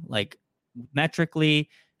team, like metrically,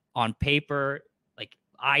 on paper, like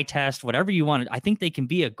eye test, whatever you want. I think they can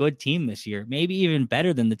be a good team this year, maybe even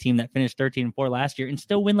better than the team that finished 13-4 last year and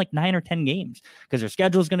still win like 9 or 10 games because their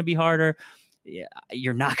schedule is going to be harder. Yeah,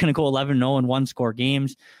 you're not going to go 11-0 in 1-score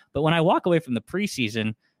games. But when I walk away from the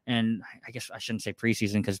preseason, and I guess I shouldn't say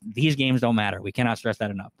preseason because these games don't matter. We cannot stress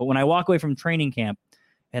that enough. But when I walk away from training camp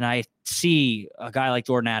and I see a guy like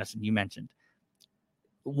Jordan Addison, you mentioned,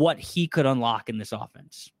 what he could unlock in this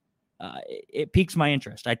offense, it piques my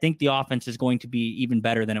interest. I think the offense is going to be even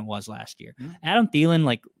better than it was last year. Mm-hmm. Adam Thielen,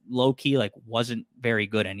 like low key, like wasn't very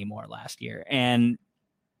good anymore last year. And,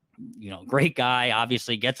 great guy,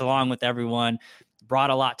 obviously gets along with everyone,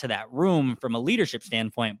 brought a lot to that room from a leadership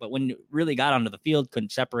standpoint. But when it really got onto the field,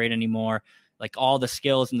 couldn't separate anymore. Like all the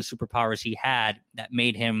skills and the superpowers he had that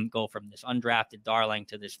made him go from this undrafted darling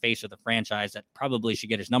to this face of the franchise that probably should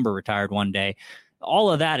get his number retired one day.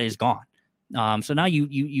 All of that is gone. So now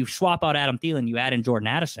you swap out Adam Thielen, you add in Jordan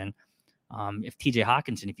Addison. If TJ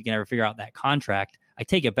Hawkinson, if you can ever figure out that contract, I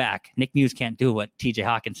take it back. Nick Muse can't do what TJ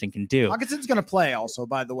Hawkinson can do. Hawkinson's going to play also,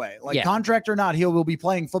 by the way. Contract or not, he will be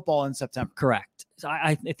playing football in September. Correct. So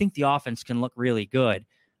I think the offense can look really good.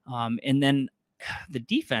 And then the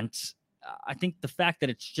defense, I think the fact that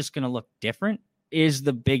it's just going to look different is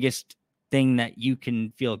the biggest thing that you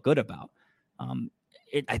can feel good about.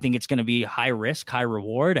 I think it's going to be high risk, high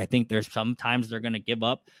reward. I think there's sometimes they're going to give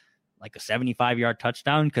up like a 75-yard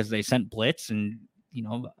touchdown because they sent blitz and,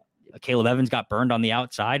 Caleb Evans got burned on the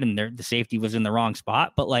outside and the safety was in the wrong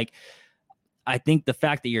spot. But I think the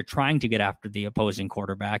fact that you're trying to get after the opposing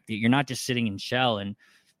quarterback, that you're not just sitting in shell and,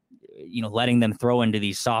 letting them throw into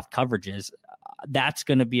these soft coverages, that's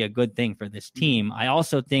going to be a good thing for this team. I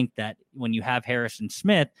also think that when you have Harrison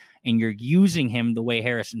Smith and you're using him the way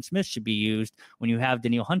Harrison Smith should be used, when you have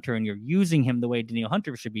Danielle Hunter and you're using him the way Danielle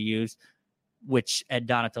Hunter should be used, which Ed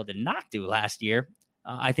Donato did not do last year,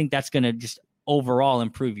 I think that's going to just overall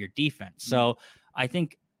improve your defense. So I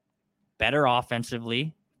think better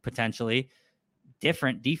offensively, potentially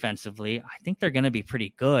different defensively. I think they're going to be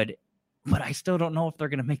pretty good, but I still don't know if they're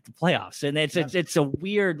going to make the playoffs. And it's a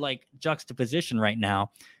weird juxtaposition right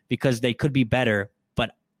now because they could be better,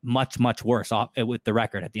 but much, much worse off with the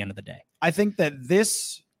record at the end of the day. I think that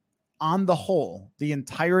this, on the whole, the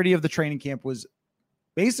entirety of the training camp was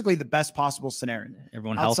basically the best possible scenario.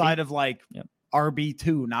 Everyone outside healthy? of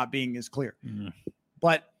RB2 not being as clear. Mm-hmm.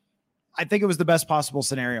 But I think it was the best possible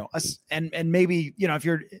scenario. And maybe, if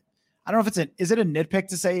you're, I don't know if is it a nitpick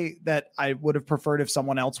to say that I would have preferred if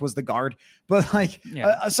someone else was the guard, but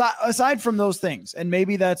aside from those things, and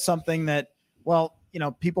maybe that's something that,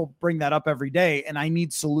 people bring that up every day and I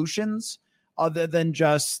need solutions other than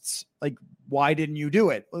just why didn't you do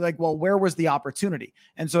it? Where was the opportunity?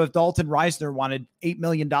 And so if Dalton Reisner wanted $8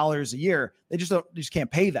 million a year, they just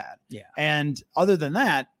can't pay that. Yeah. And other than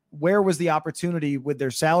that, where was the opportunity with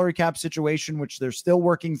their salary cap situation, which they're still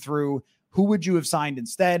working through? Who would you have signed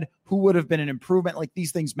instead? Who would have been an improvement?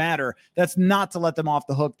 These things matter. That's not to let them off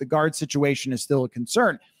the hook. The guard situation is still a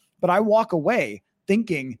concern, but I walk away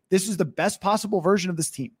thinking this is the best possible version of this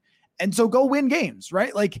team. And so go win games,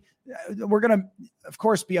 right? We're going to, of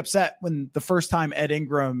course, be upset when the first time Ed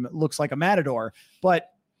Ingram looks like a matador,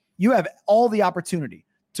 but you have all the opportunity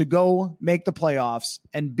to go make the playoffs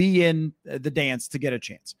and be in the dance to get a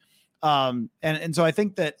chance. And so I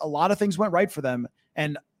think that a lot of things went right for them.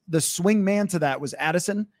 And the swing man to that was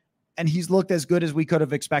Addison. And he's looked as good as we could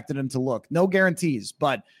have expected him to look. No guarantees,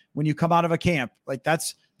 but when you come out of a camp,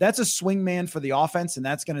 that's a swing man for the offense, and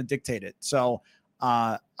that's going to dictate it. So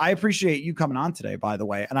I appreciate you coming on today, by the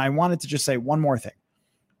way. And I wanted to just say one more thing.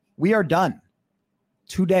 We are done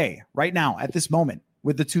today, right now, at this moment,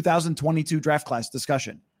 with the 2022 draft class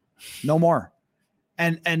discussion. No more.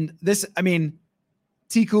 And this,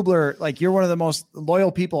 T. Kubler, you're one of the most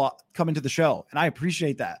loyal people coming to the show, and I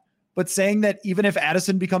appreciate that. But saying that even if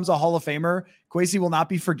Addison becomes a Hall of Famer, Kwesi will not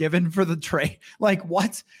be forgiven for the trade.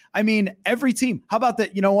 What? Every team. How about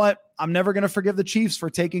that? You know what? I'm never going to forgive the Chiefs for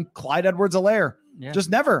taking Clyde Edwards-Helaire. Yeah. Just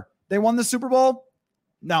never. They won the Super Bowl?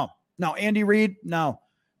 No. Andy Reid? No.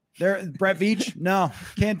 Brett Veach? No.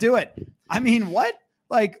 Can't do it. What?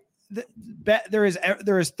 There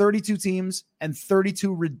is 32 teams and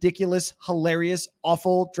 32 ridiculous, hilarious,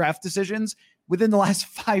 awful draft decisions within the last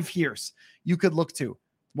 5 years you could look to.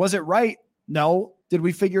 Was it right? No. Did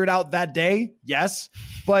we figure it out that day? Yes.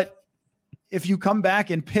 But if you come back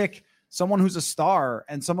and pick someone who's a star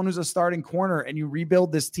and someone who's a starting corner and you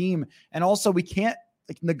rebuild this team, and also we can't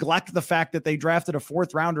neglect the fact that they drafted a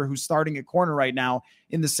 4th rounder who's starting at corner right now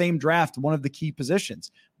in the same draft, one of the key positions.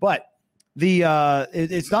 But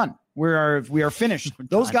it's done. We are finished.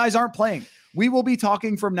 Those guys aren't playing. We will be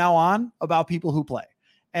talking from now on about people who play.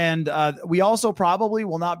 And we also probably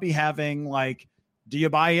will not be having do you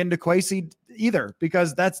buy into Kwesi either?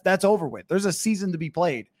 Because that's over with. There's a season to be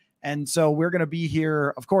played. And so we're going to be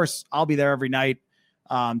here. Of course, I'll be there every night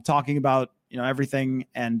talking about, everything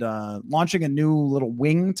and launching a new little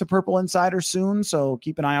wing to Purple Insider soon. So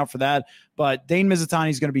keep an eye out for that. But Dane Mizutani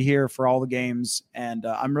is going to be here for all the games. And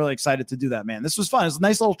I'm really excited to do that, man. This was fun. It's a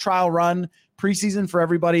nice little trial run preseason for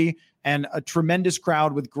everybody and a tremendous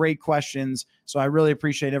crowd with great questions. So I really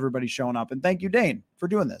appreciate everybody showing up. And thank you, Dane, for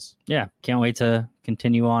doing this. Yeah. Can't wait to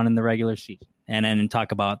continue on in the regular season and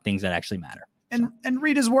talk about things that actually matter. And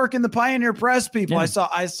read his work in the Pioneer Press, people. Yeah.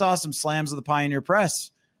 I saw some slams of the Pioneer Press.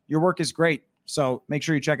 Your work is great. So make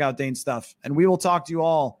sure you check out Dane's stuff. And we will talk to you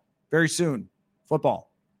all very soon. Football.